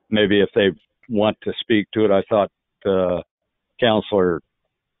 Maybe if they want to speak to it, I thought Councilor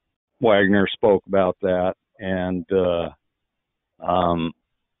Wagner spoke about that, and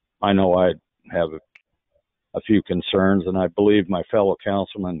I know I have a few concerns, and I believe my fellow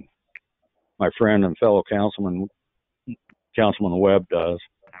councilman, my friend and fellow Councilman Webb does.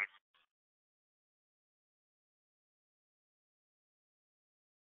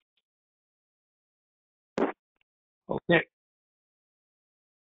 Okay.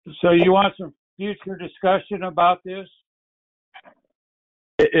 So you want some future discussion about this?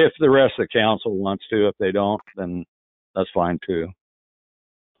 If the rest of the council wants to, if they don't, then that's fine too.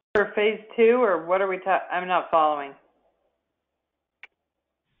 For phase 2, or what are we I'm not following.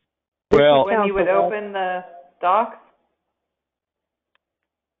 Well, When you would open the docs?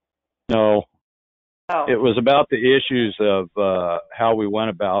 no, Oh. it was about the issues of how we went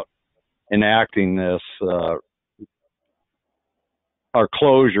about enacting this, our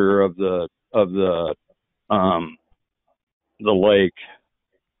closure of the lake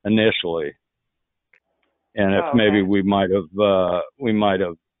initially, and if maybe we might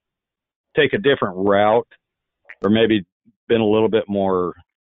have take a different route, or maybe been a little bit more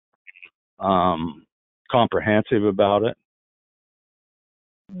comprehensive about it.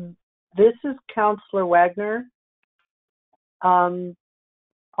 This is Counselor Wagner.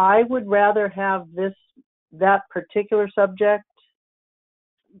 I would rather have that particular subject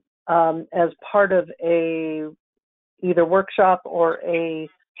as part of a either workshop or a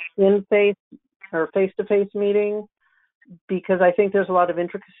face-to-face meeting, because I think there's a lot of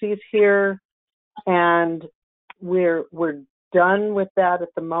intricacies here, and we're done with that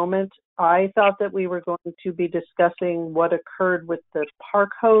at the moment. I thought that we were going to be discussing what occurred with the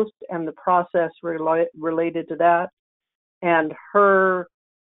park host and the process related to that, and how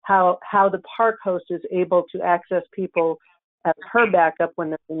the park host is able to access people as her backup when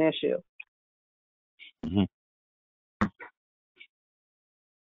there's an issue. Mm-hmm.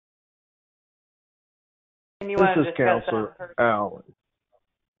 This is Counselor Allen.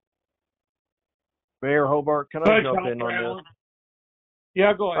 Mayor Hobart, can I jump in on this?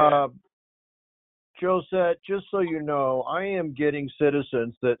 Yeah, go ahead. Josette, just so you know, I am getting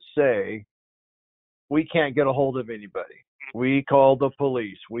citizens that say we can't get a hold of anybody. We call the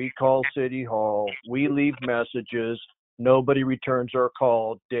police. We call City Hall. We leave messages. Nobody returns our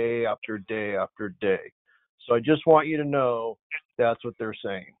call day after day after day. So I just want you to know that's what they're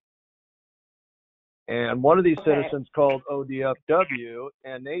saying. And one of these citizens called ODFW,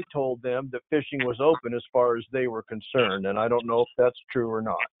 and they told them that fishing was open as far as they were concerned. And I don't know if that's true or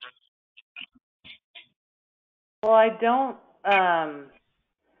not. Well, I don't,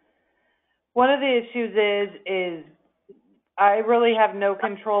 one of the issues is I really have no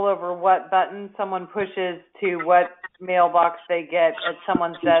control over what button someone pushes to what mailbox they get at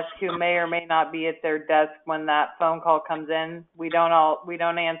someone's desk who may or may not be at their desk when that phone call comes in. We don't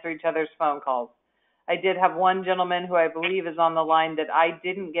answer each other's phone calls. I did have one gentleman who I believe is on the line that I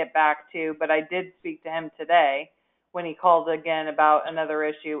didn't get back to, but I did speak to him today when he called again about another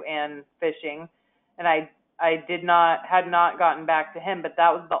issue and fishing, and I had not gotten back to him, but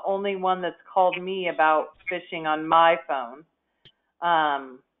that was the only one that's called me about fishing on my phone.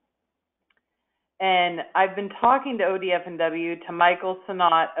 And I've been talking to ODF&W, to Michael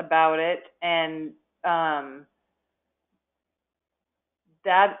Sonat about it, and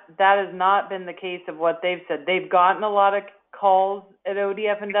that has not been the case of what they've said. They've gotten a lot of calls at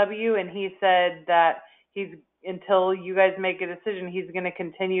ODF&W, and he said that until you guys make a decision, he's going to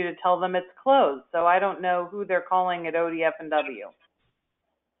continue to tell them it's closed. So I don't know who they're calling at ODF&W.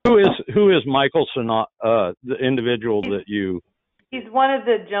 Who is Michael Sonat, the individual that you? He's one of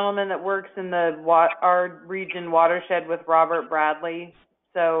the gentlemen that works in our region watershed with Robert Bradley.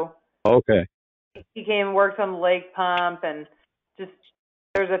 So okay, he came and worked on the lake pump, and just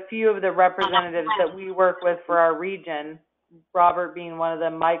there's a few of the representatives that we work with for our region. Robert being one of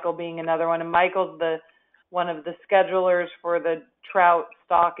them, Michael being another one, and Michael's one of the schedulers for the trout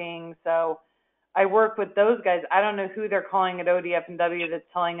stocking. So I work with those guys. I don't know who they're calling at ODF&W that's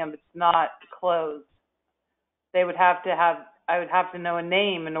telling them it's not closed. I would have to know a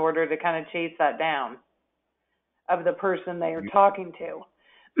name in order to kind of chase that down of the person they are talking to.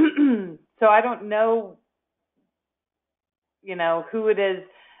 So I don't know, who it is.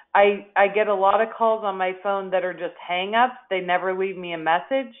 I get a lot of calls on my phone that are just hang-ups. They never leave me a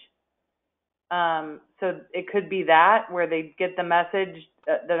message. So it could be that, where they get the message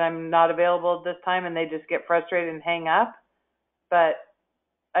that I'm not available at this time and they just get frustrated and hang up. But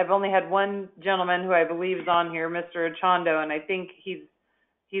I've only had one gentleman who I believe is on here, Mr. Achondo, and I think he's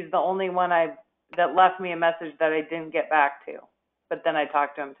the only one that left me a message that I didn't get back to. But then I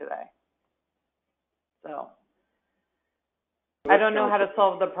talked to him today. So I don't know how to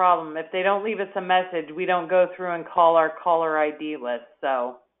solve the problem. If they don't leave us a message, we don't go through and call our caller ID list.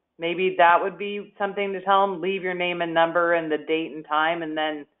 So maybe that would be something to tell them. Leave your name and number and the date and time, and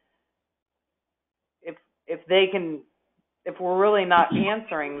then if we're really not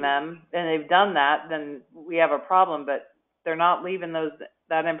answering them and they've done that, then we have a problem. But they're not leaving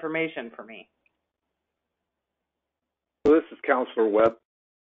that information for me. So this is Counselor Webb.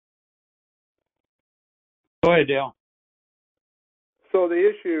 Go ahead, Dale. So the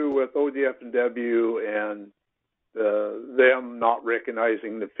issue with ODF&W and them not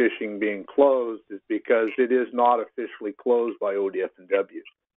recognizing the fishing being closed is because it is not officially closed by ODF&W.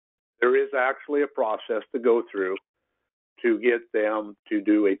 There is actually a process to go through to get them to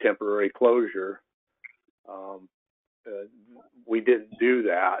do a temporary closure. We didn't do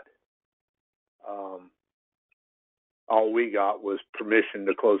that. All we got was permission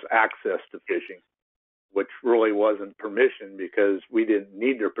to close access to fishing, which really wasn't permission because we didn't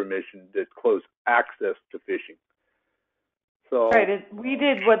need their permission to close access to fishing. So right, we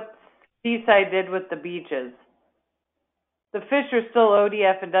did what Seaside did with the beaches. The fish are still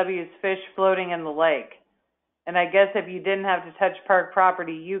ODF&W's fish floating in the lake. And I guess if you didn't have to touch park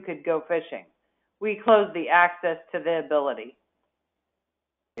property, you could go fishing. We closed the access to the ability.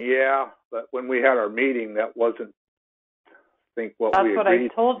 Yeah, but when we had our meeting, that wasn't, we agreed. That's what I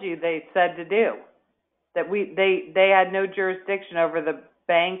told you they said to do. That they had no jurisdiction over the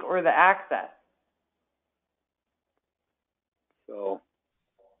bank or the access. So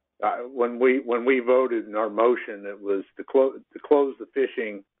when we voted in our motion, it was to close the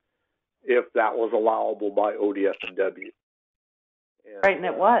fishing if that was allowable by ODF&W. Right, and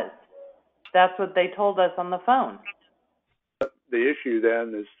it was. That's what they told us on the phone. The issue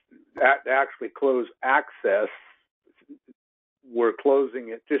then is to actually close access. We're closing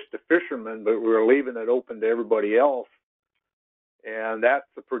it just to fishermen, but we're leaving it open to everybody else, and that's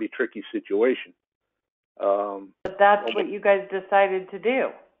a pretty tricky situation. But that's what you guys decided to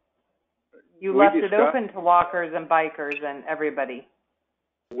do. You left it open to walkers and bikers and everybody.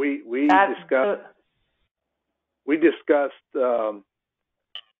 We discussed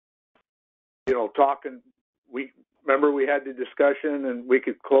talking. Remember we had the discussion, and we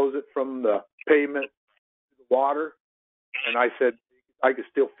could close it from the pavement to the water. And I said I could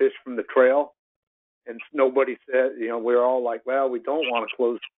still fish from the trail, and nobody said. We were all like, "Well, we don't want to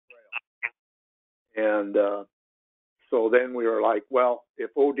close the trail." And so then we were like, "Well,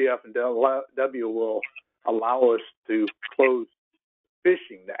 if ODF&W will allow us to close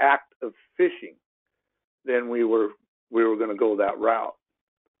fishing, the act of fishing, then we were going to go that route."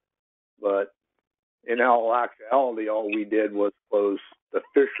 But in all actuality, all we did was close the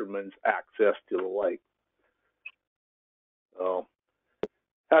fishermen's access to the lake. So,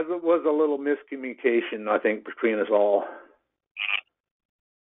 as it was a little miscommunication, I think, between us all.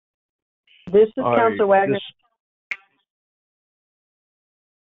 This is Councilor Wagner.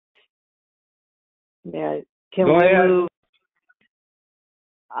 Yeah, can Go we ahead. move?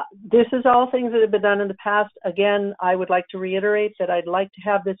 This is all things that have been done in the past. Again, I would like to reiterate that I'd like to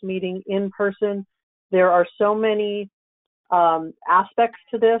have this meeting in person. There are so many aspects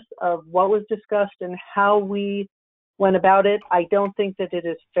to this of what was discussed and how we went about it. I don't think that it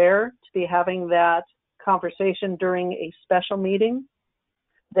is fair to be having that conversation during a special meeting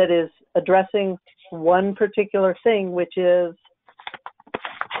that is addressing one particular thing, which is,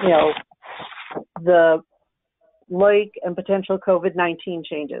 you know, the lake and potential COVID-19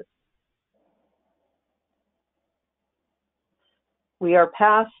 changes. We are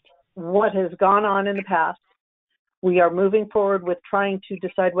past what has gone on in the past. We are moving forward with trying to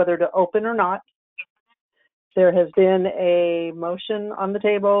decide whether to open or not. There has been a motion on the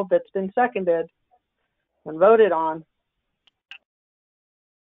table that's been seconded and voted on.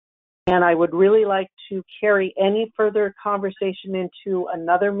 And I would really like to carry any further conversation into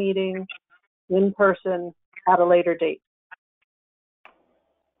another meeting in person at a later date.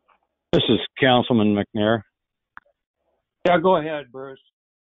 This is Councilman McNair. Yeah, go ahead, Bruce.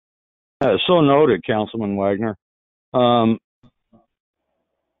 So noted, Councilman Wagner. My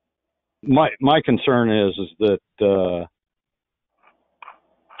concern is that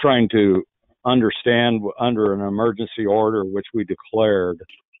trying to understand under an emergency order, which we declared,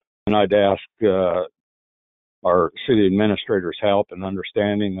 and I'd ask our city administrator's help in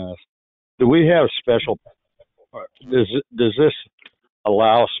understanding this. Do we have special? Does this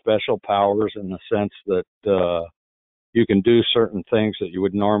allow special powers in the sense that you can do certain things that you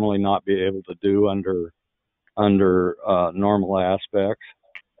would normally not be able to do under normal aspects?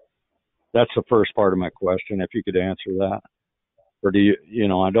 That's the first part of my question. If you could answer that, or do you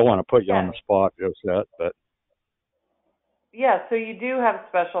know? I don't want to put you on the spot just yet, but. Yeah, so you do have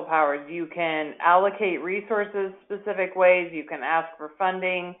special powers. You can allocate resources specific ways. You can ask for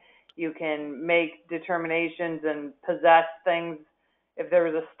funding. You can make determinations and possess things. If there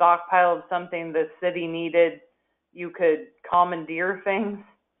was a stockpile of something the city needed, you could commandeer things.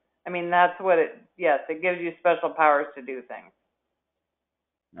 I mean, that's what it gives you special powers to do things.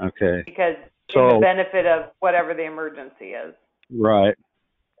 Okay. Because in the benefit of whatever the emergency is. Right.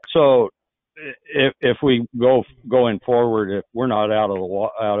 So if we going forward, if we're not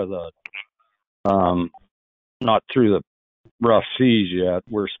not through the rough seas yet,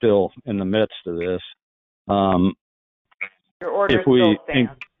 we're still in the midst of this. Your order still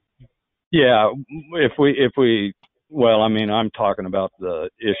stands. Yeah, if we well, I mean, I'm talking about the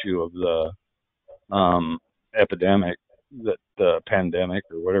issue of the epidemic, the pandemic,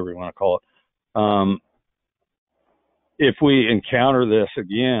 or whatever you want to call it. If we encounter this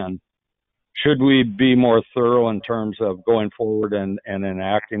again, should we be more thorough in terms of going forward and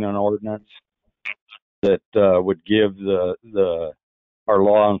enacting an ordinance that would give our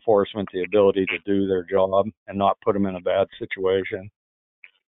law enforcement the ability to do their job and not put them in a bad situation?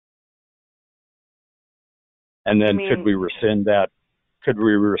 And then could we rescind that? Could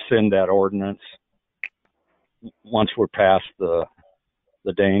we rescind that ordinance once we're past the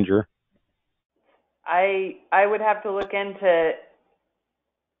danger? I would have to look into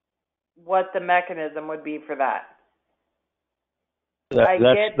what the mechanism would be for that. I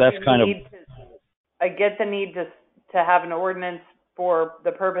get the need to have an ordinance for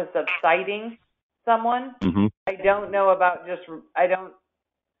the purpose of citing someone. Mm-hmm. I don't know about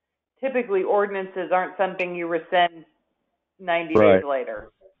typically ordinances aren't something you rescind 90 days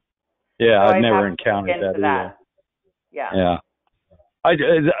later. Yeah, so I've never encountered that either. Yeah.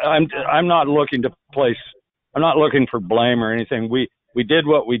 I'm not looking to I'm not looking for blame or anything. We did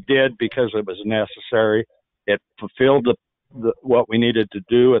what we did because it was necessary. It fulfilled what we needed to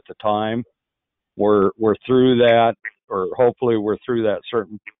do at the time. We're through that, or hopefully we're through that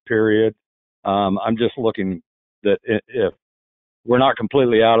certain period. I'm just looking that if we're not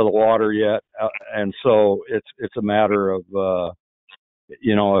completely out of the water yet, and so it's a matter of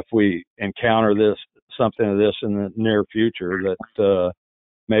if we encounter something of this in the near future, that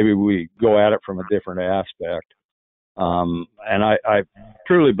maybe we go at it from a different aspect. And I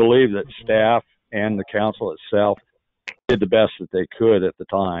truly believe that staff and the council itself did the best that they could at the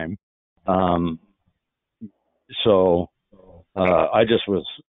time. So that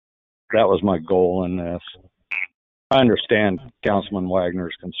was my goal in this. I understand Councilman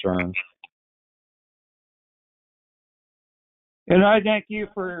Wagner's concerns. And I thank you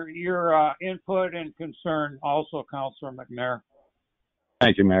for your input and concern also, Councilor McNair.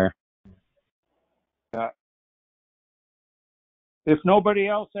 Thank you, Mayor. If nobody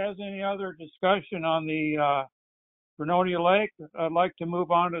else has any other discussion on the Vernonia Lake, I'd like to move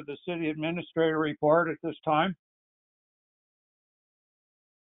on to the city administrator report at this time.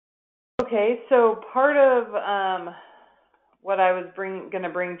 Okay, so part of what I was going to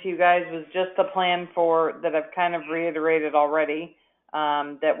bring to you guys was just the plan that I've kind of reiterated already,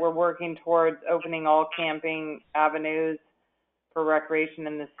 that we're working towards opening all camping avenues for recreation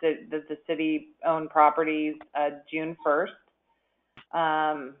in the city-owned properties June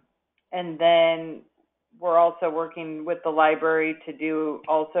 1st. And then we're also working with the library to do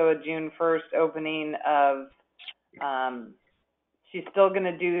also a June 1st opening of, she's still going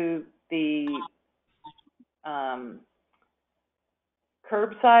to do the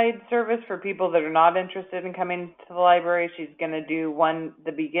curbside service for people that are not interested in coming to the library. She's going to do one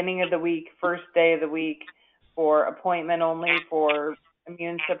the beginning of the week, first day of the week, for appointment only for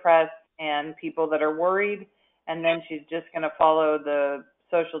immune suppressed and people that are worried. And then she's just going to follow the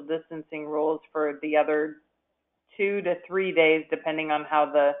social distancing rules for the other 2 to 3 days, depending on how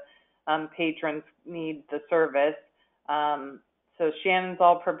the patrons need the service. So Shannon's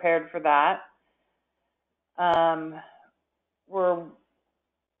all prepared for that. We're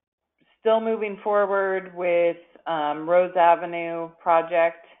still moving forward with Rose Avenue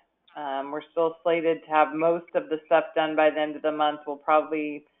project. We're still slated to have most of the stuff done by the end of the month. We'll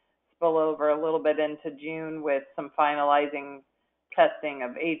probably spill over a little bit into June with some finalizing testing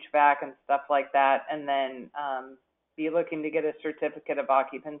of HVAC and stuff like that, and then be looking to get a certificate of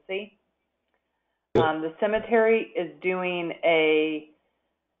occupancy. The cemetery is doing a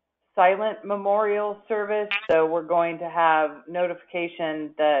silent memorial service, so we're going to have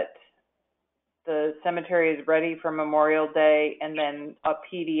notification that the cemetery is ready for Memorial Day, and then a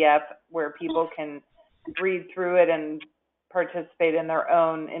PDF where people can read through it and participate in their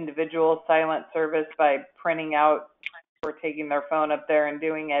own individual silent service by printing out or taking their phone up there and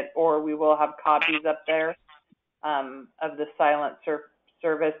doing it, or we will have copies up there of the silent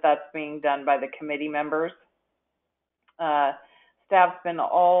service that's being done by the committee members. Staff's been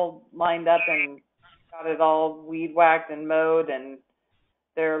all lined up and got it all weed whacked and mowed, and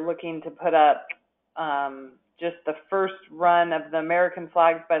they're looking to put up just the first run of the American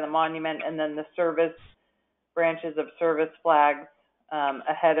flags by the monument, and then the service branches of service flags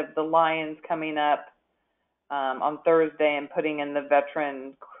ahead of the Lions coming up on Thursday, and putting in the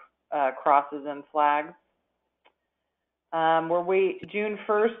veteran crosses and flags. June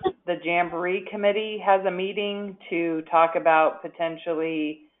 1st, the Jamboree Committee has a meeting to talk about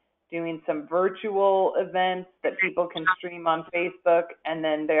potentially doing some virtual events that people can stream on Facebook. And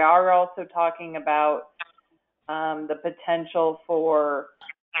then they are also talking about the potential for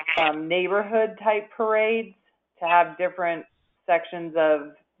neighborhood type parades, to have different sections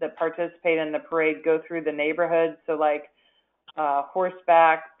of that participate in the parade go through the neighborhood. So like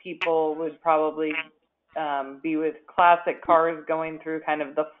horseback people would probably be with classic cars going through kind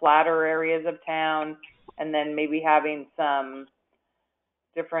of the flatter areas of town, and then maybe having some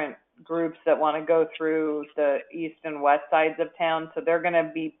different groups that want to go through the east and west sides of town. So they're going to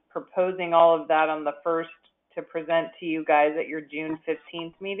be proposing all of that on the 1st to present to you guys at your June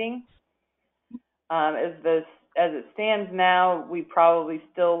 15th meeting. As it stands now, we probably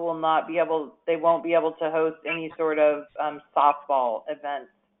still will not be able, they won't be able to host any sort of softball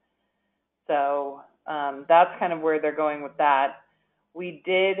events. So that's kind of where they're going with that. We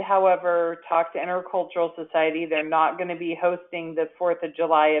did, however, talk to Intercultural Society. They're not going to be hosting the 4th of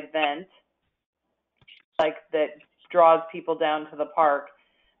July event, like that draws people down to the park.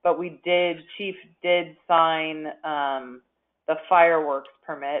 But Chief did sign the fireworks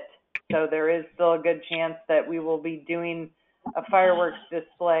permit. So there is still a good chance that we will be doing a fireworks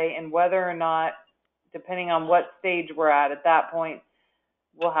display, and whether or not, depending on what stage we're at that point,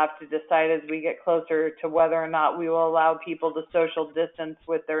 we'll have to decide as we get closer to whether or not we will allow people to social distance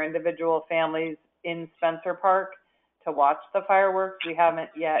with their individual families in Spencer Park to watch the fireworks. We haven't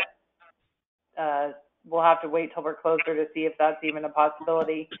yet. We'll have to wait till we're closer to see if that's even a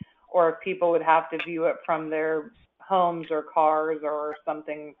possibility, or if people would have to view it from their homes or cars or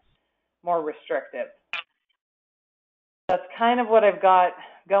something more restrictive. That's kind of what I've got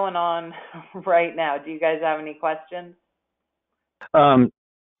going on right now. Do you guys have any questions?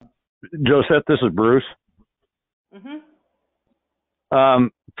 Josette, this is Bruce.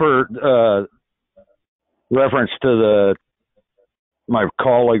 For reference to my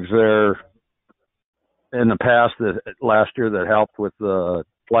colleagues there in the past, last year that helped with the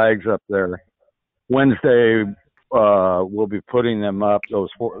flags up there, Wednesday we'll be putting them up, those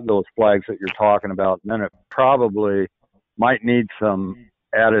flags that you're talking about, and then it probably might need some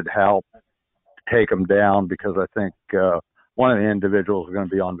added help to take them down, because I think one of the individuals is going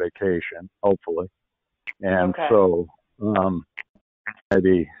to be on vacation, hopefully. And okay. So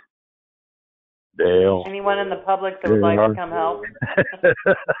maybe Dale. Anyone in the public that would like to come help?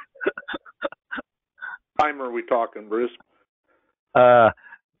 Time are we talking, Bruce?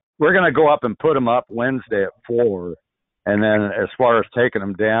 We're going to go up and put them up Wednesday at 4. And then as far as taking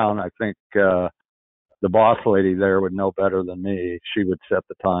them down, I think the boss lady there would know better than me. She would set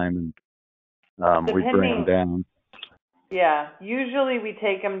the time, and we'd bring them down. Yeah, usually we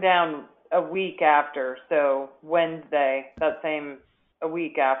take them down a week after, so Wednesday, a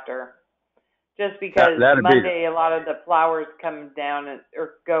week after. Just because Monday a lot of the flowers come down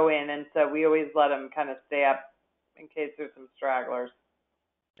or go in, and so we always let them kind of stay up in case there's some stragglers.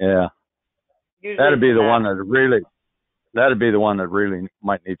 Yeah. Usually that'd be the one that really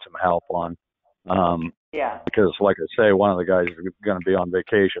might need some help on. Yeah. Because like I say, one of the guys is going to be on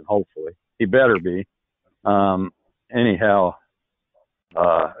vacation, hopefully. He better be. Anyhow,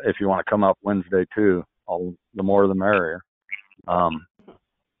 if you want to come up Wednesday too, the more the merrier.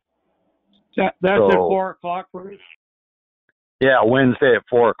 That's at 4 o'clock, Bruce? Yeah, Wednesday at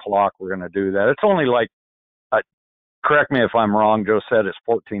 4 o'clock we're going to do that. It's only like, correct me if I'm wrong, Joe said it's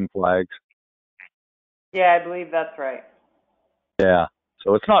 14 flags. Yeah, I believe that's right. Yeah,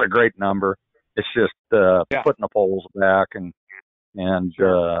 so it's not a great number. It's just putting the poles back and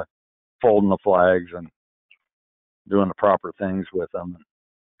folding the flags and doing the proper things with them.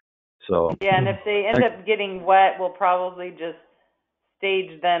 So yeah, and if they end up getting wet, we'll probably just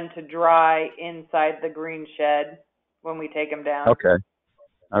stage them to dry inside the green shed when we take them down.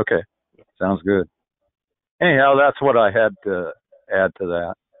 Okay, sounds good. Anyhow, that's what I had to add to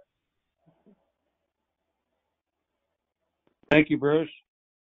that. Thank you, Bruce.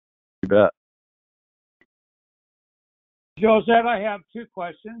 You bet. Josette, I have two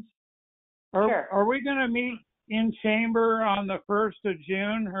questions. Sure. Are we going to meet in chamber on the 1st of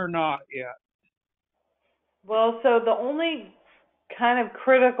June or not yet? Well, so the only kind of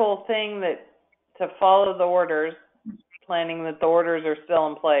critical thing to follow the orders, planning that the orders are still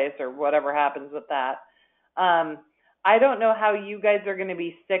in place or whatever happens with that. I don't know how you guys are going to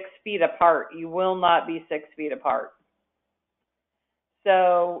be 6 feet apart. You will not be 6 feet apart.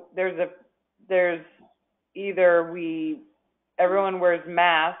 So there's either everyone wears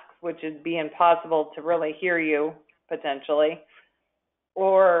masks, which would be impossible to really hear you potentially,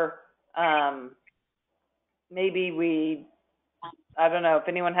 or maybe I don't know if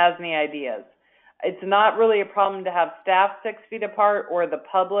anyone has any ideas. It's not really a problem to have staff 6 feet apart or the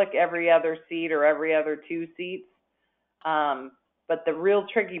public every other seat or every other 2 seats. But the real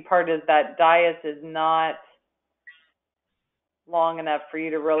tricky part is that dais is not long enough for you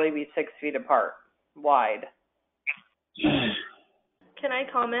to really be 6 feet apart, wide. Can I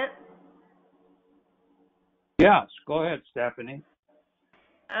comment? Yes, go ahead, Stephanie.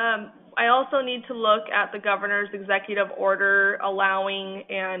 I also need to look at the governor's executive order allowing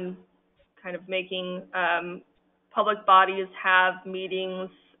and kind of making public bodies have meetings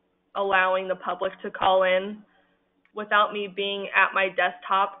allowing the public to call in. Without me being at my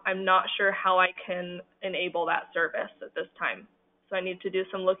desktop, I'm not sure how I can enable that service at this time. So I need to do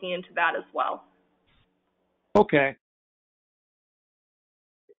some looking into that as well. Okay.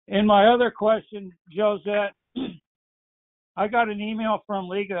 And my other question, Josette, I got an email from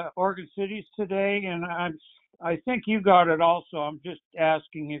League of Oregon Cities today, and I think you got it also. I'm just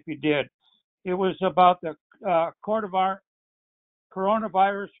asking if you did. It was about the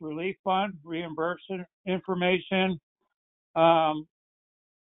Coronavirus Relief Fund reimbursement information from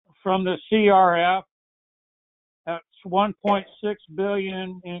the CRF. That's $1.6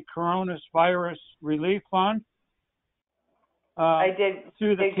 billion in coronavirus relief fund. I did.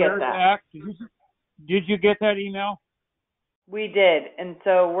 Through the did CARES get that. Act. Did you get that email? We did, and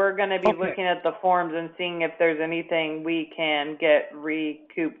so we're going to be Okay. looking at the forms and seeing if there's anything we can get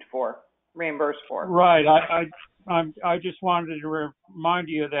reimbursed for. Right. I just wanted to remind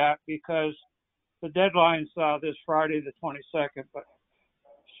you of that because the deadline's this Friday, the 22nd. But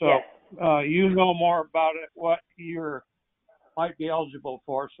so Yes. you know more about it, what you might be eligible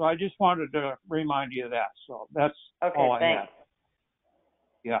for. So I just wanted to remind you of that. So that's all I thanks. had.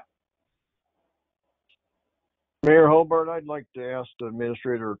 Yeah. Mayor Hobart, I'd like to ask the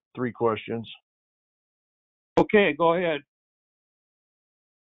administrator 3 questions. Okay, go ahead.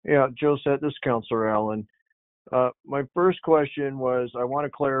 Yeah, Josette, this is Counselor Allen. My first question was, I want to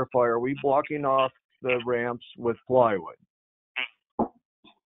clarify, are we blocking off the ramps with plywood?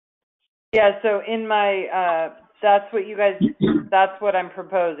 Yeah, so in my, that's what I'm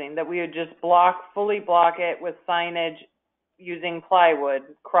proposing, that we would just fully block it with signage using plywood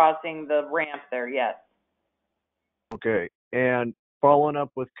crossing the ramp there, yes. Okay, and following up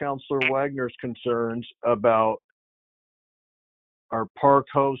with Counselor Wagner's concerns about our park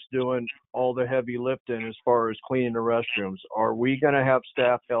host doing all the heavy lifting as far as cleaning the restrooms, are we going to have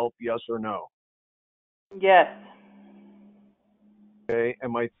staff help, yes or no? Yes. Okay,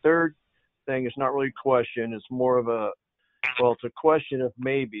 and my third thing is not really a question, it's more of a Well, it's a question of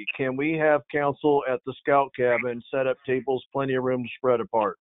maybe. Can we have council at the scout cabin, set up tables, plenty of room to spread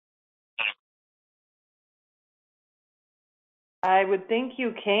apart? I would think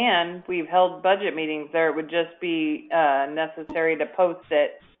you can. We've held budget meetings there. It would just be necessary to post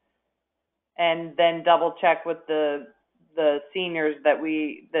it and then double check with the seniors that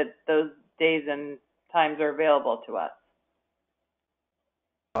those days and times are available to us.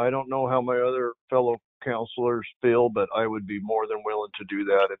 I don't know how my other fellow counselors feel, but I would be more than willing to do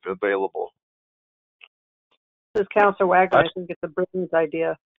that if available. This is Councilor Wagner. I think it's a brilliant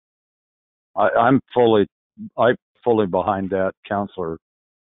idea. I'm fully behind that, Counselor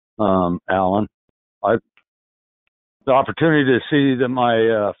Allen. The opportunity to see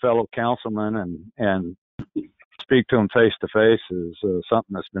my fellow councilmen and speak to them face to face is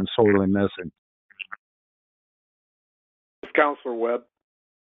something that's been sorely missing. Counselor Webb.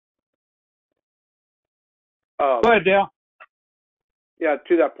 Go ahead, Dale. Yeah,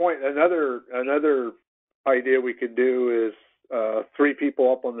 to that point, another idea we could do is 3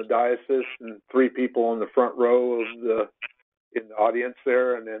 people up on the dais and 3 people on the front row in the audience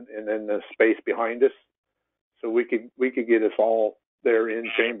there, and then the space behind us. So we could get us all there in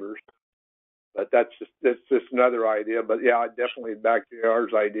chambers. But that's just another idea. But yeah, I'd definitely back to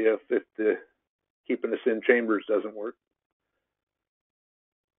ours idea if the keeping us in chambers doesn't work.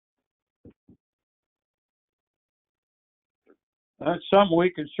 That's something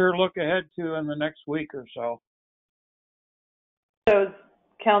we can sure look ahead to in the next week or so. So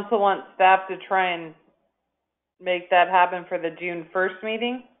council wants staff to try and make that happen for the June 1st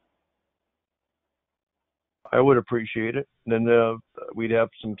meeting? I would appreciate it. Then we'd have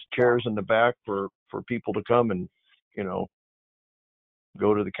some chairs in the back for people to come and,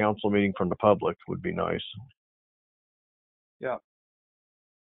 go to the council meeting from the public would be nice. Yeah.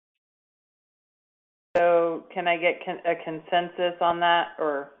 So can I get a consensus on that,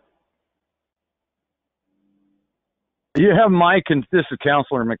 or? You have this is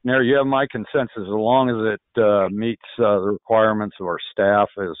Councilor McNair. You have my consensus as long as it meets the requirements of our staff,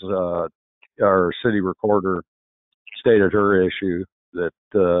 as our city recorder stated her issue, that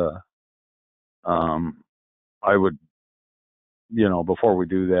I would, before we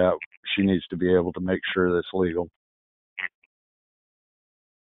do that, she needs to be able to make sure that's legal.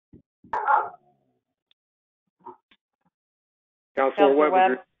 Councilor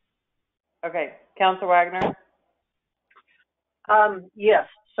Webb. Okay, Councilor Wagner. Yes.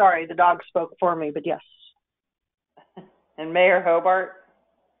 Sorry, the dog spoke for me, but yes. And Mayor Hobart.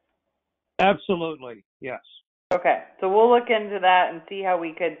 Absolutely, yes. Okay, so we'll look into that and see how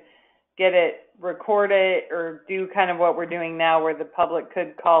we could get it recorded or do kind of what we're doing now, where the public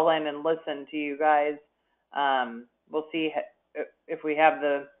could call in and listen to you guys. We'll see if we have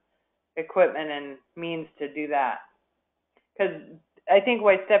the equipment and means to do that. Because I think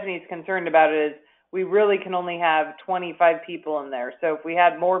why Stephanie's concerned about it is we really can only have 25 people in there. So if we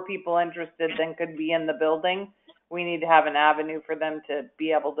had more people interested than could be in the building, we need to have an avenue for them to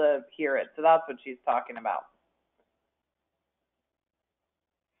be able to hear it. So that's what she's talking about.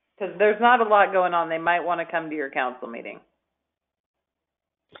 Because there's not a lot going on. They might want to come to your council meeting.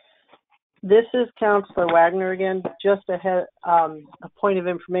 This is Councilor Wagner again. Just a point of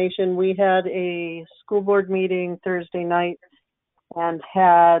information. We had a school board meeting Thursday night and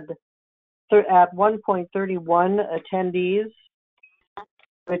had at 1.31 attendees,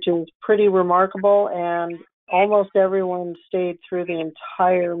 which is pretty remarkable, and almost everyone stayed through the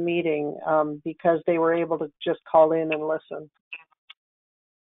entire meeting because they were able to just call in and listen.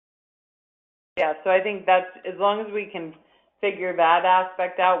 Yeah, so I think that's, as long as we can figure that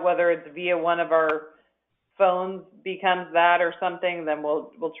aspect out, whether it's via one of our phones becomes that or something, then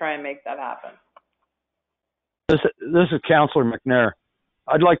we'll try and make that happen. This is Councilor McNair.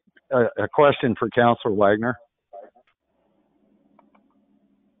 I'd like a question for Councilor Wagner.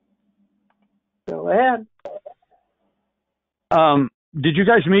 Go ahead. Did you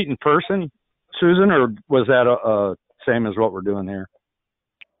guys meet in person, Susan, or was that same as what we're doing here?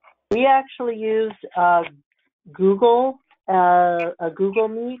 We actually used Google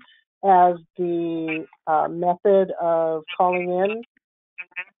Meet as the method of calling in.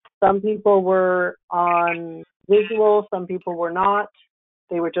 Some people were on visual, some people were not.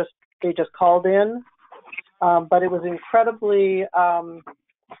 They just called in, but it was incredibly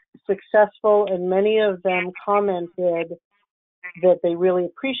successful, and many of them commented that they really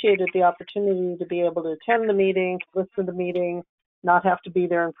appreciated the opportunity to be able to attend the meeting, listen to the meeting, not have to be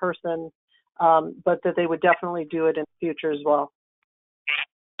there in person, but that they would definitely do it in the future as well.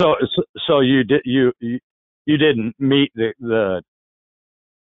 So you didn't meet the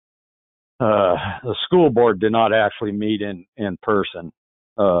the school board did not actually meet in person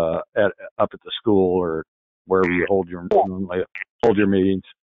up at the school or wherever you normally hold your meetings.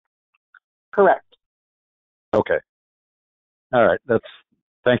 Correct. Okay. All right.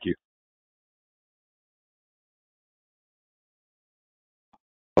 Thank you.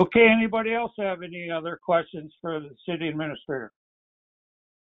 Okay, anybody else have any other questions for the city administrator?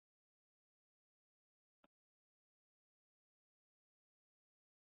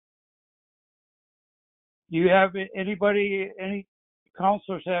 Do you have any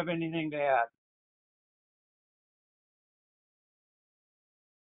counselors have anything to add?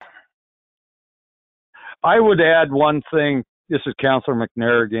 I would add one thing. This is Councilor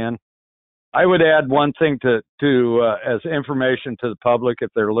McNair again. I would add one thing to as information to the public if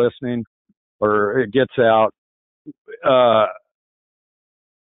they're listening or it gets out. That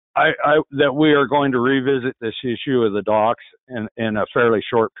we are going to revisit this issue of the docks in a fairly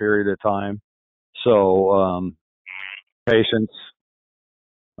short period of time. So patience.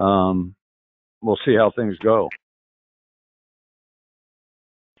 We'll see how things go.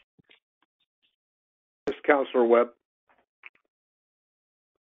 This is Councilor Webb.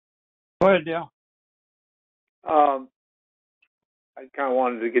 Go ahead, Dale. I kind of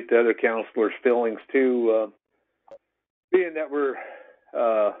wanted to get the other councilors' feelings too. Being that we're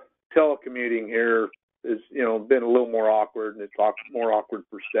telecommuting here is, been a little more awkward, and it's more awkward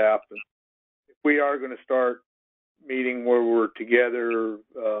for staff. And if we are going to start meeting where we're together,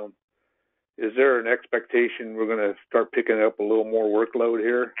 is there an expectation we're going to start picking up a little more workload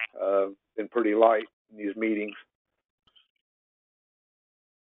here? Been pretty light in these meetings.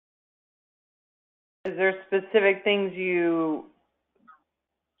 Is there specific things you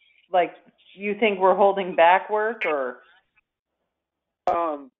think we're holding back work, or?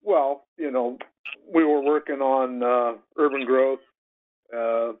 Well, we were working on urban growth,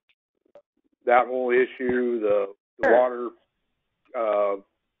 that whole issue, the water,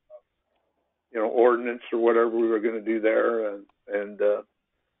 ordinance or whatever we were going to do there, and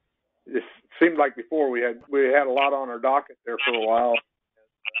it seemed like before we had a lot on our docket there for a while.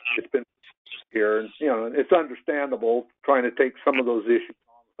 It's been here, and it's understandable trying to take some of those issues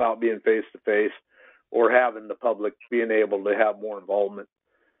on without being face to face or having the public being able to have more involvement.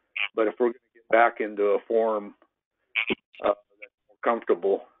 But if we're going to get back into a forum that's more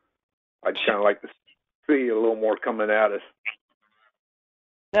comfortable, I'd kind of like to see a little more coming at us.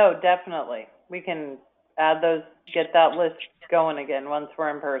 No, definitely. We can add those, get that list going again once we're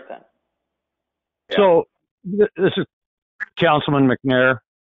in person. Yeah. So this is Councilman McNair,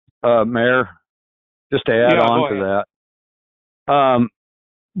 Mayor, just to add on to that.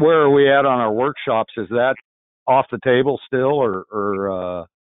 Where are we at on our workshops? Is that off the table still, or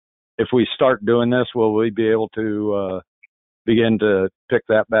if we start doing this, will we be able to begin to pick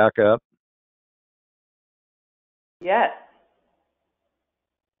that back up? Yes.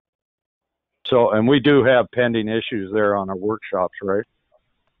 So, and we do have pending issues there on our workshops, right?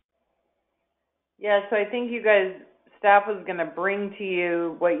 Yeah, so I think you guys, staff was going to bring to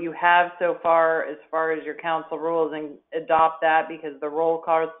you what you have so far as your council rules and adopt that, because the roll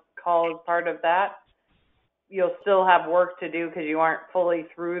call is part of that. You'll still have work to do because you aren't fully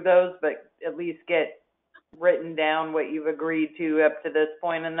through those, but at least get written down what you've agreed to up to this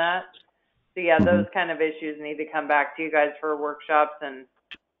point in that. So yeah, those kind of issues need to come back to you guys for workshops, and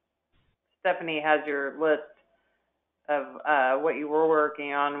Stephanie has your list of what you were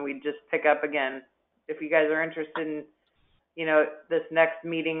working on. We just pick up again. If you guys are interested in, this next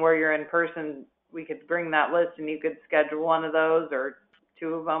meeting where you're in person, we could bring that list and you could schedule one of those or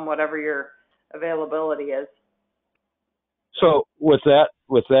two of them, whatever your availability is. So with that,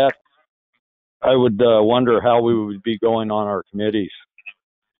 I would wonder how we would be going on our committees.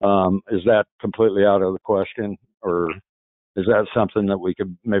 Is that completely out of the question, or is that something that we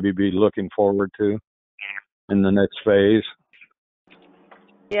could maybe be looking forward to in the next phase?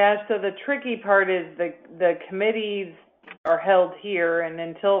 Yeah, so the tricky part is the committees are held here, and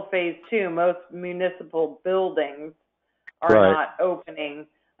until phase 2, most municipal buildings are not opening.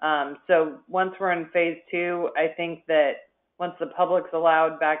 So once we're in phase 2, I think that once the public's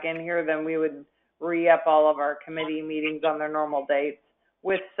allowed back in here, then we would re-up all of our committee meetings on their normal dates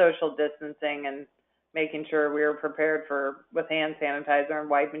with social distancing and making sure we were prepared with hand sanitizer and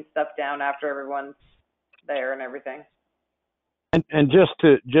wiping stuff down after everyone's there and everything. And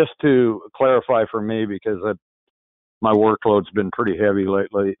just to clarify for me, because my workload's been pretty heavy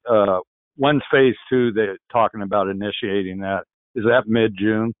lately. When's phase 2? They're talking about initiating that. Is that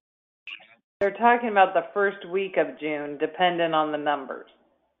mid-June? They're talking about the first week of June, dependent on the numbers.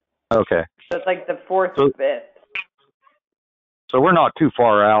 Okay. So it's like the 4th or 5th. So we're not too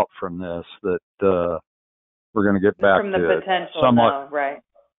far out from this that we're going to get back From the to potential, somewhat no, right?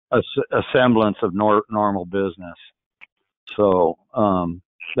 a semblance of normal business. So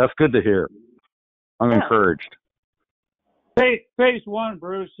that's good to hear. I'm encouraged. Phase 1,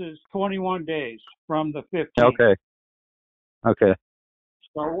 Bruce, is 21 days from the 15th. Okay.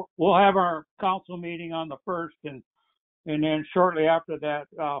 So we'll have our council meeting on the 1st, and then shortly after that,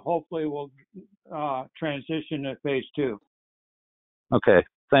 hopefully we'll transition to phase 2. Okay.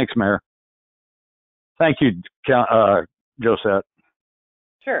 Thanks, Mayor. Thank you, Josette.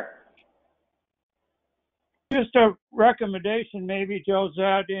 Sure. Just a recommendation, maybe,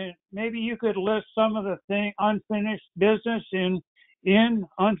 Josette, maybe you could list some of the unfinished business in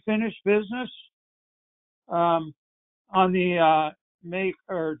unfinished business on the May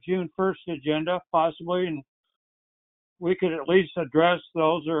or June 1st agenda, possibly, and we could at least address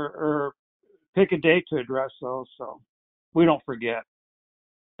those or pick a date to address those so we don't forget.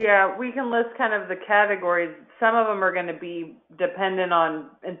 Yeah, we can list kind of the categories. Some of them are going to be dependent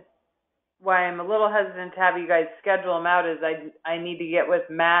on, and why I'm a little hesitant to have you guys schedule them out is I need to get with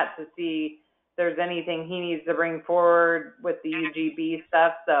Matt to see if there's anything he needs to bring forward with the UGB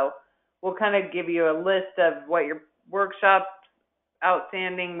stuff. So we'll kind of give you a list of what your workshops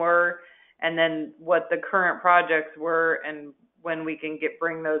outstanding were, and then what the current projects were, and when we can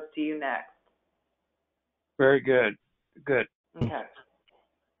bring those to you next. Very good. Good. Okay.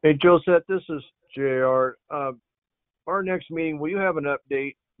 Hey, Josette, this is JR. Our next meeting, will you have an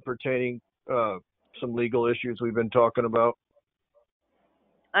update pertaining some legal issues we've been talking about?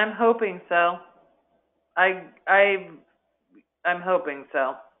 I'm hoping so. I'm hoping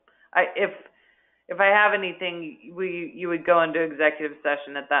so. If I have anything, you would go into executive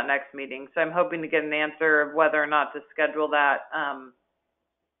session at that next meeting. So I'm hoping to get an answer of whether or not to schedule that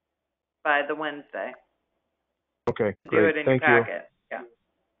by the Wednesday. Okay, Do great. it in Thank your you. packet. Yeah.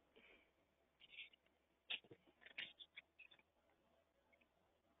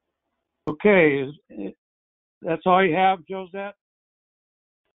 Okay, that's all you have, Josette?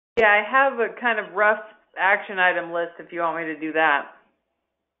 Yeah, I have a kind of rough action item list if you want me to do that.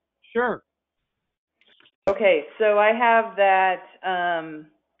 Sure. Okay, so I have that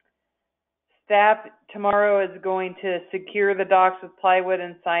staff tomorrow is going to secure the docks with plywood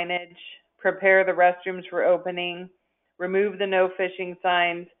and signage, prepare the restrooms for opening, remove the no fishing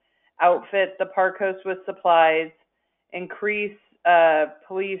signs, outfit the park host with supplies, increase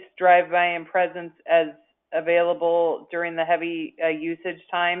police drive-by and presence as available during the heavy usage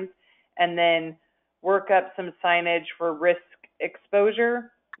times, and then work up some signage for risk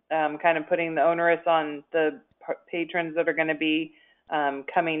exposure, kind of putting the onus on the patrons that are going to be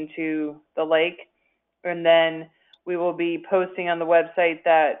coming to the lake. And then we will be posting on the website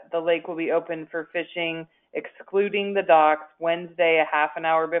that the lake will be open for fishing, excluding the docks, Wednesday, a half an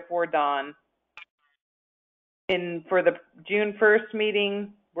hour before dawn. For the June 1st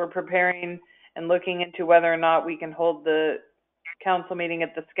meeting, we're preparing and looking into whether or not we can hold the council meeting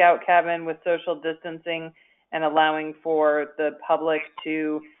at the scout cabin with social distancing and allowing for the public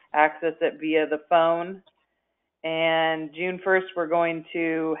to access it via the phone. And June 1st, we're going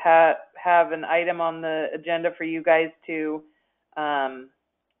to have an item on the agenda for you guys to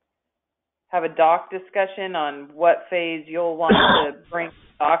have a dock discussion on what phase you'll want to bring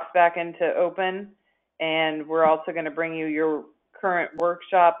docks back into open. And we're also going to bring you your current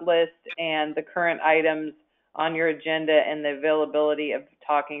workshop list and the current items on your agenda and the availability of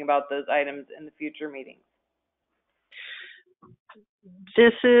talking about those items in the future meetings.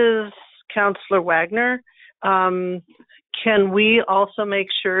 This is Counselor Wagner. Can we also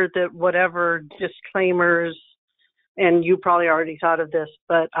make sure that whatever disclaimers, and you probably already thought of this,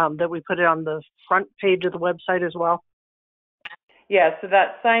 but that we put it on the front page of the website as well? Yeah, so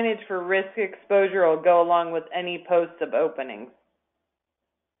that signage for risk exposure will go along with any posts of openings.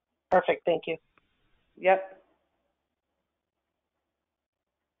 Perfect, thank you. Yep.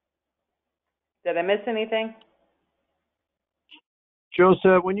 Did I miss anything?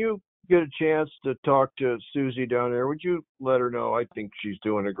 Josette, when you get a chance to talk to Susie down there, would you let her know? I think she's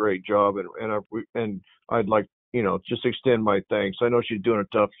doing a great job, and I'd like, just extend my thanks. I know she's doing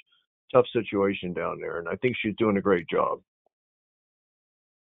a tough situation down there, and I think she's doing a great job.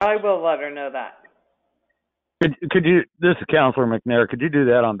 I will let her know that. Could you? This is Counselor McNair. Could you do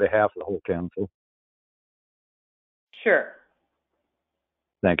that on behalf of the whole council? Sure.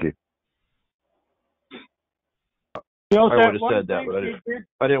 Thank you. Josette, I would have said that, but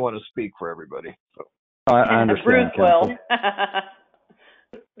I didn't want to speak for everybody. So. I understand. Bruce will.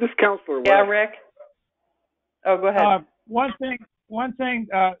 This Counselor Yeah, West. Rick. Oh, go ahead. One thing,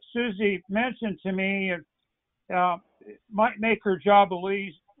 Susie mentioned to me, it might make her job a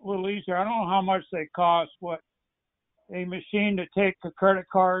little easier. I don't know how much they cost. What, a machine to take a credit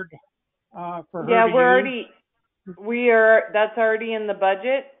card for her Yeah, to use? that's already in the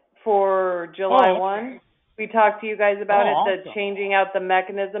budget for July Oh, 1. We talked to you guys about it, the awesome. changing out the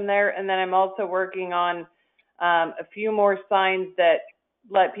mechanism there, and then I'm also working on a few more signs that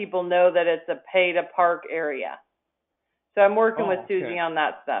let people know that it's a pay to park area. So I'm working with Okay. Susie on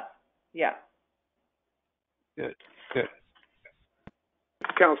that stuff. Yeah. Good.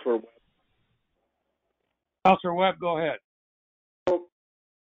 Counselor, Councilor Webb, go ahead.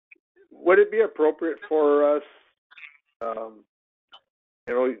 would it be appropriate for us,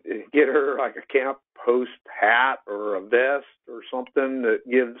 get her like a camp host hat or a vest or something that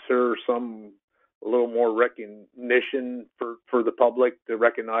gives her a little more recognition for the public to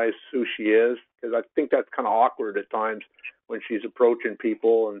recognize who she is? Because I think that's kind of awkward at times when she's approaching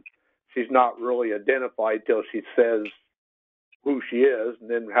people and she's not really identified till she says who she is, and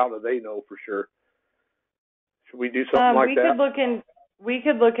then how do they know for sure? Should we do something like that? We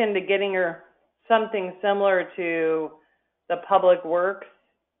could look into getting her something similar to the Public Works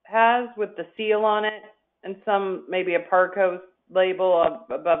has with the seal on it and maybe a park host label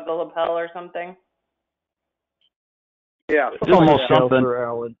above the lapel or something. Yeah, It's almost something. Counselor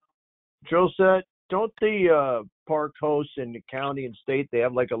Allen. Josette, don't the park hosts in the county and state, they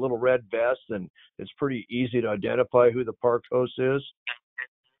have like a little red vest, and it's pretty easy to identify who the park host is?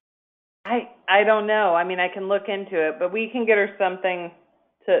 I don't know. I mean, I can look into it, but we can get her something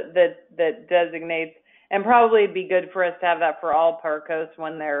that designates, and probably it'd be good for us to have that for all park hosts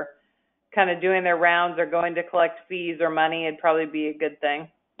when they're kind of doing their rounds or going to collect fees or money. It'd probably be a good thing,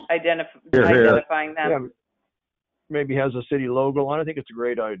 identifying them. Yeah, maybe has a city logo on it. I think it's a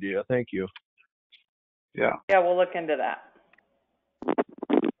great idea. Thank you. Yeah. Yeah, we'll look into that.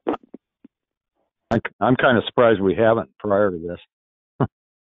 I'm kind of surprised we haven't prior to this.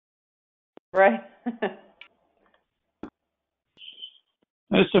 Right.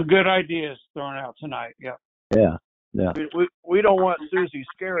 There's some good ideas thrown out tonight. Yeah. Yeah. We don't want Susie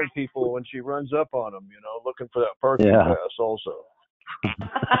scaring people when she runs up on them, looking for that parking pass also.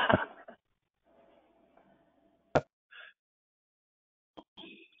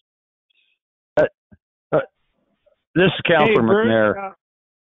 This is Councilor McNair.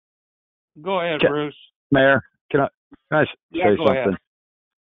 Go ahead, Bruce. Mayor, can I say go something? Ahead.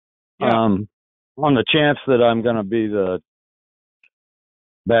 Yeah. On the chance that I'm going to be the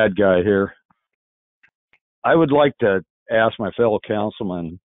bad guy here, I would like to ask my fellow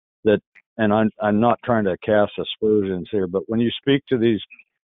councilmen that, and I'm not trying to cast aspersions here, but when you speak to these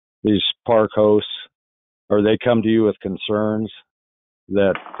park hosts, or they come to you with concerns,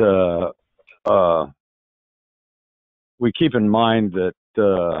 that we keep in mind that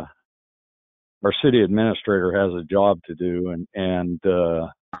our city administrator has a job to do, and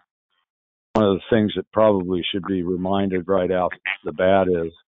one of the things that probably should be reminded right out the bat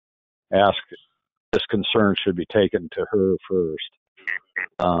is this concern should be taken to her first.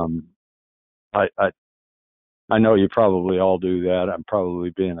 I know you probably all do that. I'm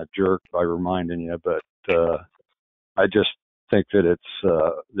probably being a jerk by reminding you, but I just think that it's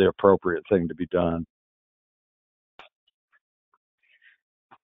the appropriate thing to be done.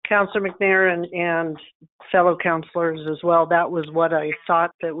 Councilor McNair and fellow councilors as well, that was what I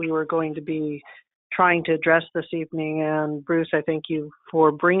thought that we were going to be trying to address this evening. And Bruce, I thank you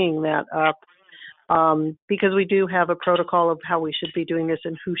for bringing that up, because we do have a protocol of how we should be doing this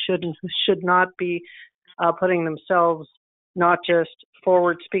and who should and who should not be putting themselves not just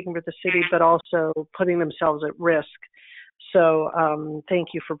forward speaking for the city, but also putting themselves at risk. So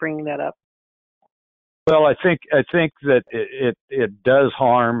thank you for bringing that up. Well, I think that it does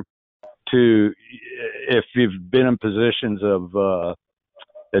harm to, if you've been in positions of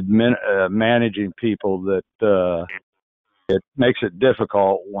managing people, that it makes it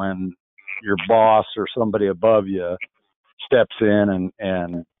difficult when your boss or somebody above you steps in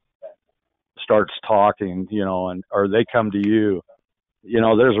and starts talking, or they come to you.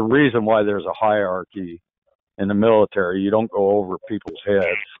 There's a reason why there's a hierarchy in the military. You don't go over people's heads.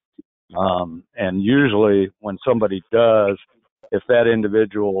 And usually when somebody does, if that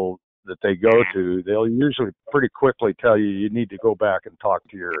individual that they go to, they'll usually pretty quickly tell you, you need to go back and talk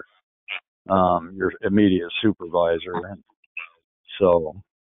to your immediate supervisor. And so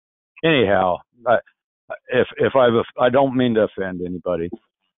anyhow, I don't mean to offend anybody.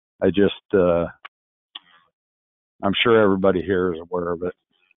 I just, I'm sure everybody here is aware of it.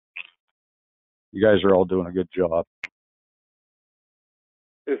 You guys are all doing a good job.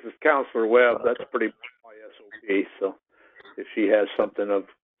 This is Counselor Webb. That's pretty much my SOP. So if she has something of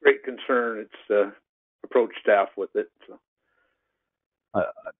great concern, it's approach staff with it. So.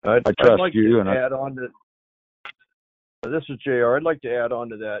 I'd trust like you, to and add on to. This is JR. I'd like to add on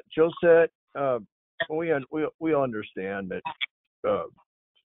to that. Josette, we understand that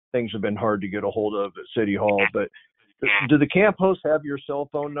things have been hard to get a hold of at City Hall, but do the camp hosts have your cell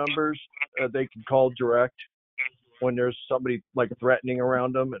phone numbers they can call direct when there's somebody like threatening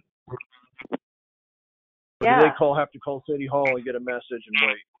around them? Or do they have to call City Hall and get a message and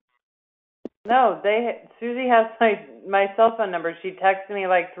wait? No, Susie has my cell phone number. She texted me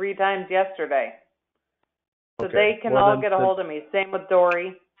like 3 times yesterday. So okay. they can all get a hold of me. Same with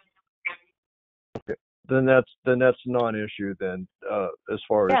Dory. Okay. Then that's non-issue then, as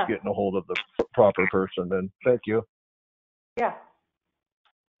far as getting a hold of the proper person. Then thank you. Yeah.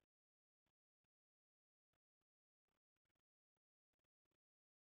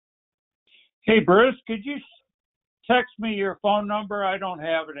 Hey, Bruce, could you text me your phone number? I don't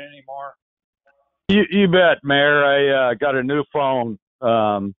have it anymore. You bet, Mayor. I got a new phone.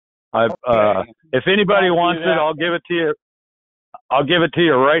 If anybody wants it, I'll give it to you. I'll give it to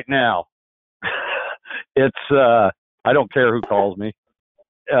you right now. It's I don't care who calls me.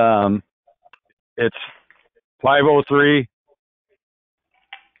 It's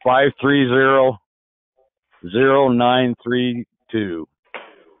 503-530-0932.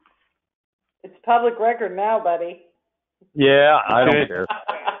 It's public record now, buddy. Yeah, I don't care.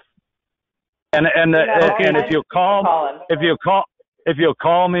 And if you'll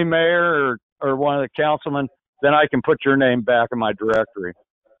call me, Mayor, or one of the councilmen, then I can put your name back in my directory,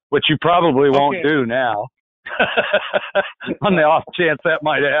 which you probably won't do now. On the off chance that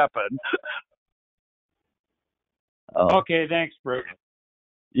might happen. Okay, thanks, Bruce.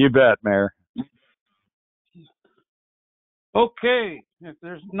 You bet, Mayor. Okay, if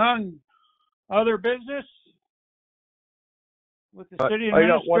there's none other business with the city administrator. I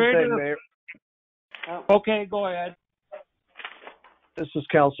got one thing, Mayor. Okay, go ahead. This is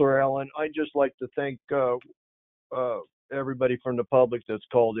Councilor Allen. I'd just like to thank everybody from the public that's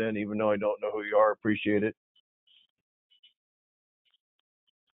called in, even though I don't know who you are. Appreciate it.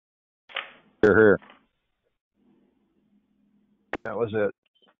 Here. That was it.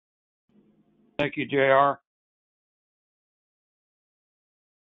 Thank you, JR.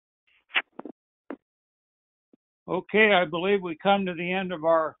 Okay, I believe we come to the end of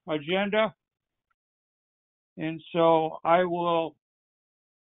our agenda. And so I will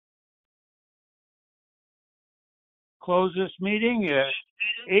close this meeting at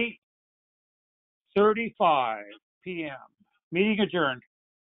 8:35 p.m. Meeting adjourned.